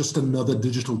just another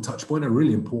digital touch point, a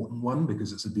really important one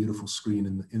because it's a beautiful screen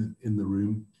in the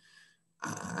room.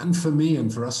 And for me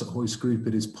and for us at Hoist Group,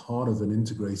 it is part of an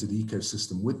integrated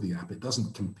ecosystem with the app. It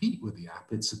doesn't compete with the app.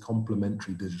 It's a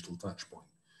complementary digital touch point.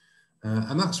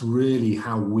 And that's really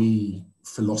how we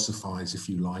philosophize, if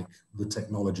you like, the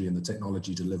technology and the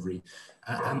technology delivery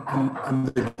and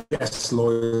the guest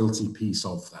loyalty piece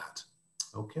of that.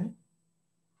 Okay.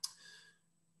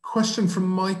 Question from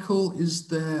Michael, is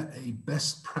there a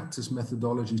best practice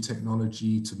methodology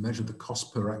technology to measure the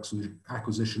cost per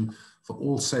acquisition for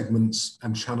all segments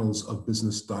and channels of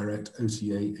business, direct,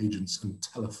 OTA, agents, and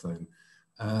telephone?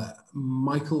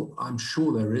 Michael, I'm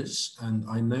sure there is, and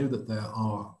I know that there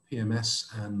are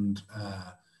PMS and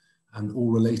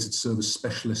all related service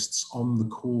specialists on the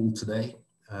call today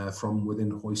from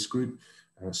within Hoist Group.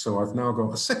 So I've now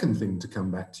got a second thing to come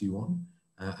back to you on.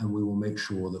 And we will make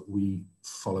sure that we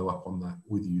follow up on that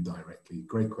with you directly.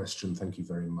 Great question, thank you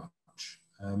very much.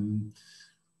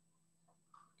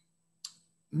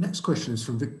 Next question is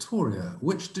from Victoria.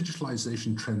 Which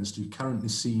digitalization trends do you currently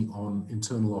see on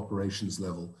internal operations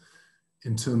level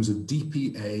in terms of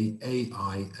DPA,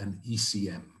 AI, and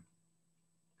ECM?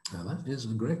 Now that is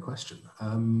a great question.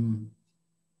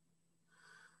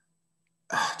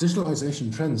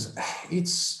 Digitalization trends,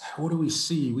 what do we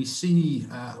see? We see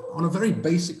on a very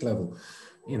basic level,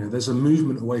 there's a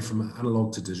movement away from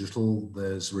analog to digital.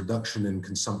 There's reduction in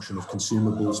consumption of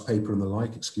consumables, paper and the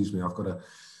like. Excuse me, I've got a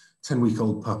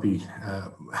 10-week-old puppy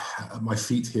at my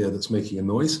feet here that's making a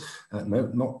noise.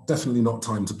 No, definitely not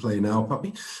time to play now,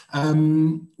 puppy.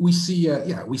 We see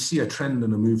a trend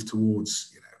and a move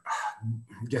towards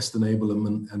guest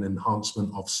enablement and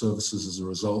enhancement of services as a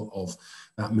result of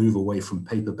that move away from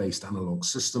paper-based analog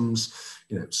systems.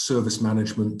 Service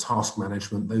management, task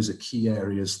management, those are key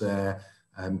areas there.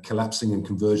 Collapsing and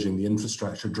converging the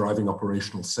infrastructure, driving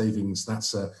operational savings,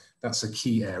 that's a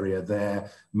key area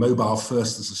there. Mobile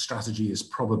first as a strategy is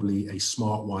probably a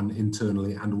smart one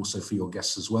internally and also for your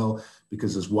guests as well,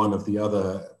 because as one of the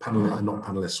other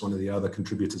one of the other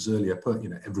contributors earlier put,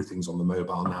 everything's on the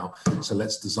mobile now, so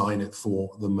let's design it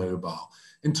for the mobile.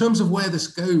 In terms of where this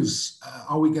goes,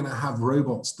 are we going to have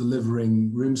robots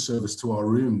delivering room service to our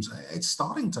rooms? It's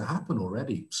starting to happen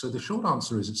already. So the short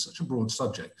answer is it's such a broad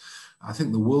subject. I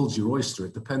think the world's your oyster.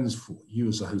 It depends for what you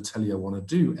as a hotelier want to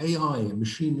do. AI and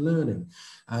machine learning,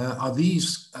 are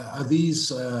these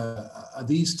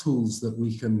tools that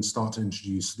we can start to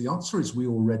introduce? The answer is we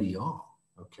already are.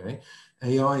 Okay,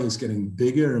 AI is getting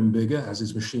bigger and bigger, as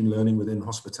is machine learning within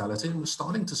hospitality, and we're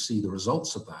starting to see the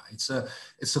results of that. It's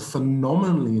a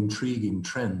phenomenally intriguing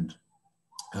trend.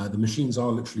 The machines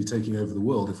are literally taking over the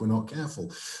world if we're not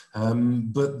careful.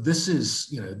 But this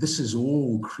is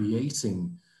all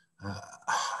creating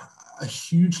a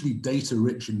hugely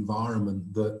data-rich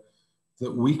environment that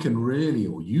we can really,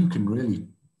 or you can really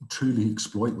truly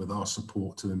exploit with our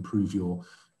support to improve your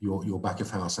back of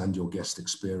house and your guest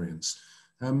experience.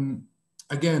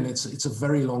 Again, it's a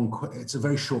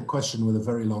very short question with a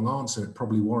very long answer. It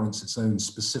probably warrants its own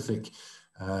specific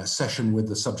session with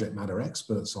the subject matter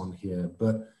experts on here.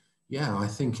 But yeah, I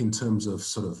think in terms of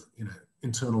sort of,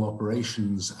 internal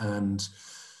operations and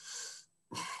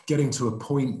getting to a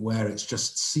point where it's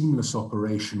just seamless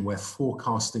operation, where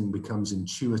forecasting becomes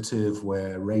intuitive,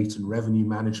 where rate and revenue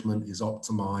management is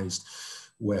optimized,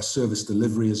 where service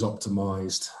delivery is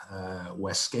optimized,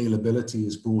 where scalability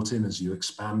is brought in as you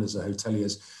expand as a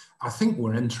hoteliers. I think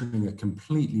we're entering a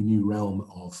completely new realm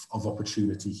of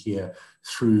opportunity here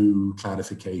through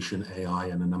cloudification, AI,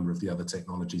 and a number of the other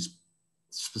technologies,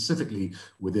 specifically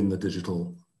within the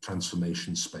digital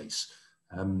transformation space.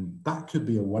 That could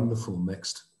be a wonderful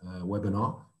next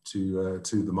webinar to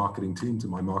the marketing team, to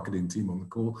my marketing team on the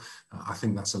call. I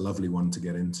think that's a lovely one to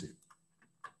get into.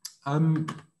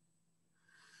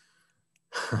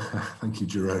 Thank you,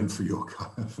 Jerome, for your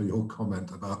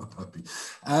comment about the puppy.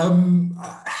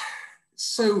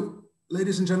 So,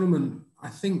 ladies and gentlemen, I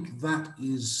think that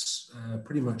is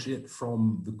pretty much it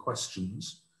from the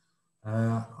questions.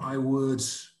 I would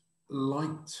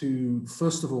like to,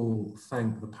 first of all,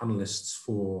 thank the panelists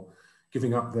for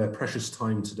giving up their precious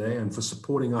time today and for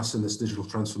supporting us in this digital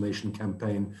transformation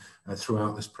campaign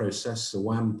throughout this process. So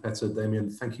Juan, Peter, Damien,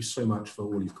 thank you so much for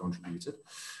all you've contributed.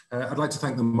 I'd like to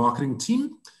thank the marketing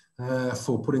team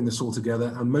for putting this all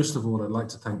together. And most of all, I'd like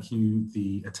to thank you,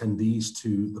 the attendees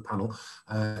to the panel,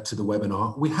 to the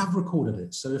webinar. We have recorded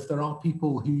it. So if there are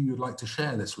people who you'd like to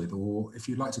share this with, or if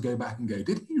you'd like to go back and go,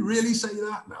 did you really say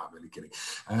that? No, I'm really kidding.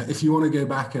 If you want to go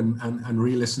back and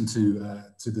re-listen to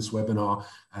this webinar,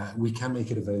 we can make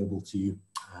it available to you.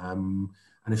 And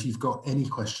if you've got any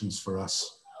questions for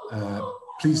us,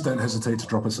 please don't hesitate to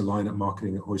drop us a line at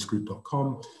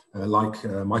marketing@hoistgroup.com. Like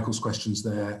Michael's questions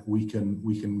there, we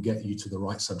can get you to the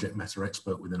right subject matter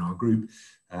expert within our group.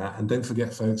 And don't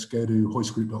forget, folks, go to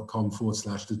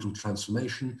hoistgroup.com/digital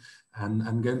transformation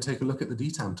and go and take a look at the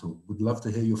DTAM tool. We'd love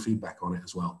to hear your feedback on it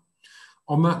as well.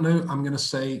 On that note, I'm going to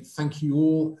say thank you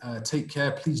all. Take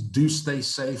care. Please do stay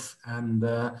safe, and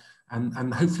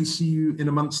hopefully see you in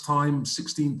a month's time,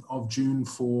 16th of June,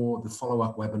 for the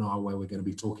follow-up webinar where we're going to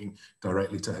be talking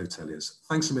directly to hoteliers.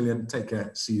 Thanks a million. Take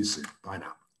care. See you soon. Bye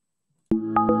now.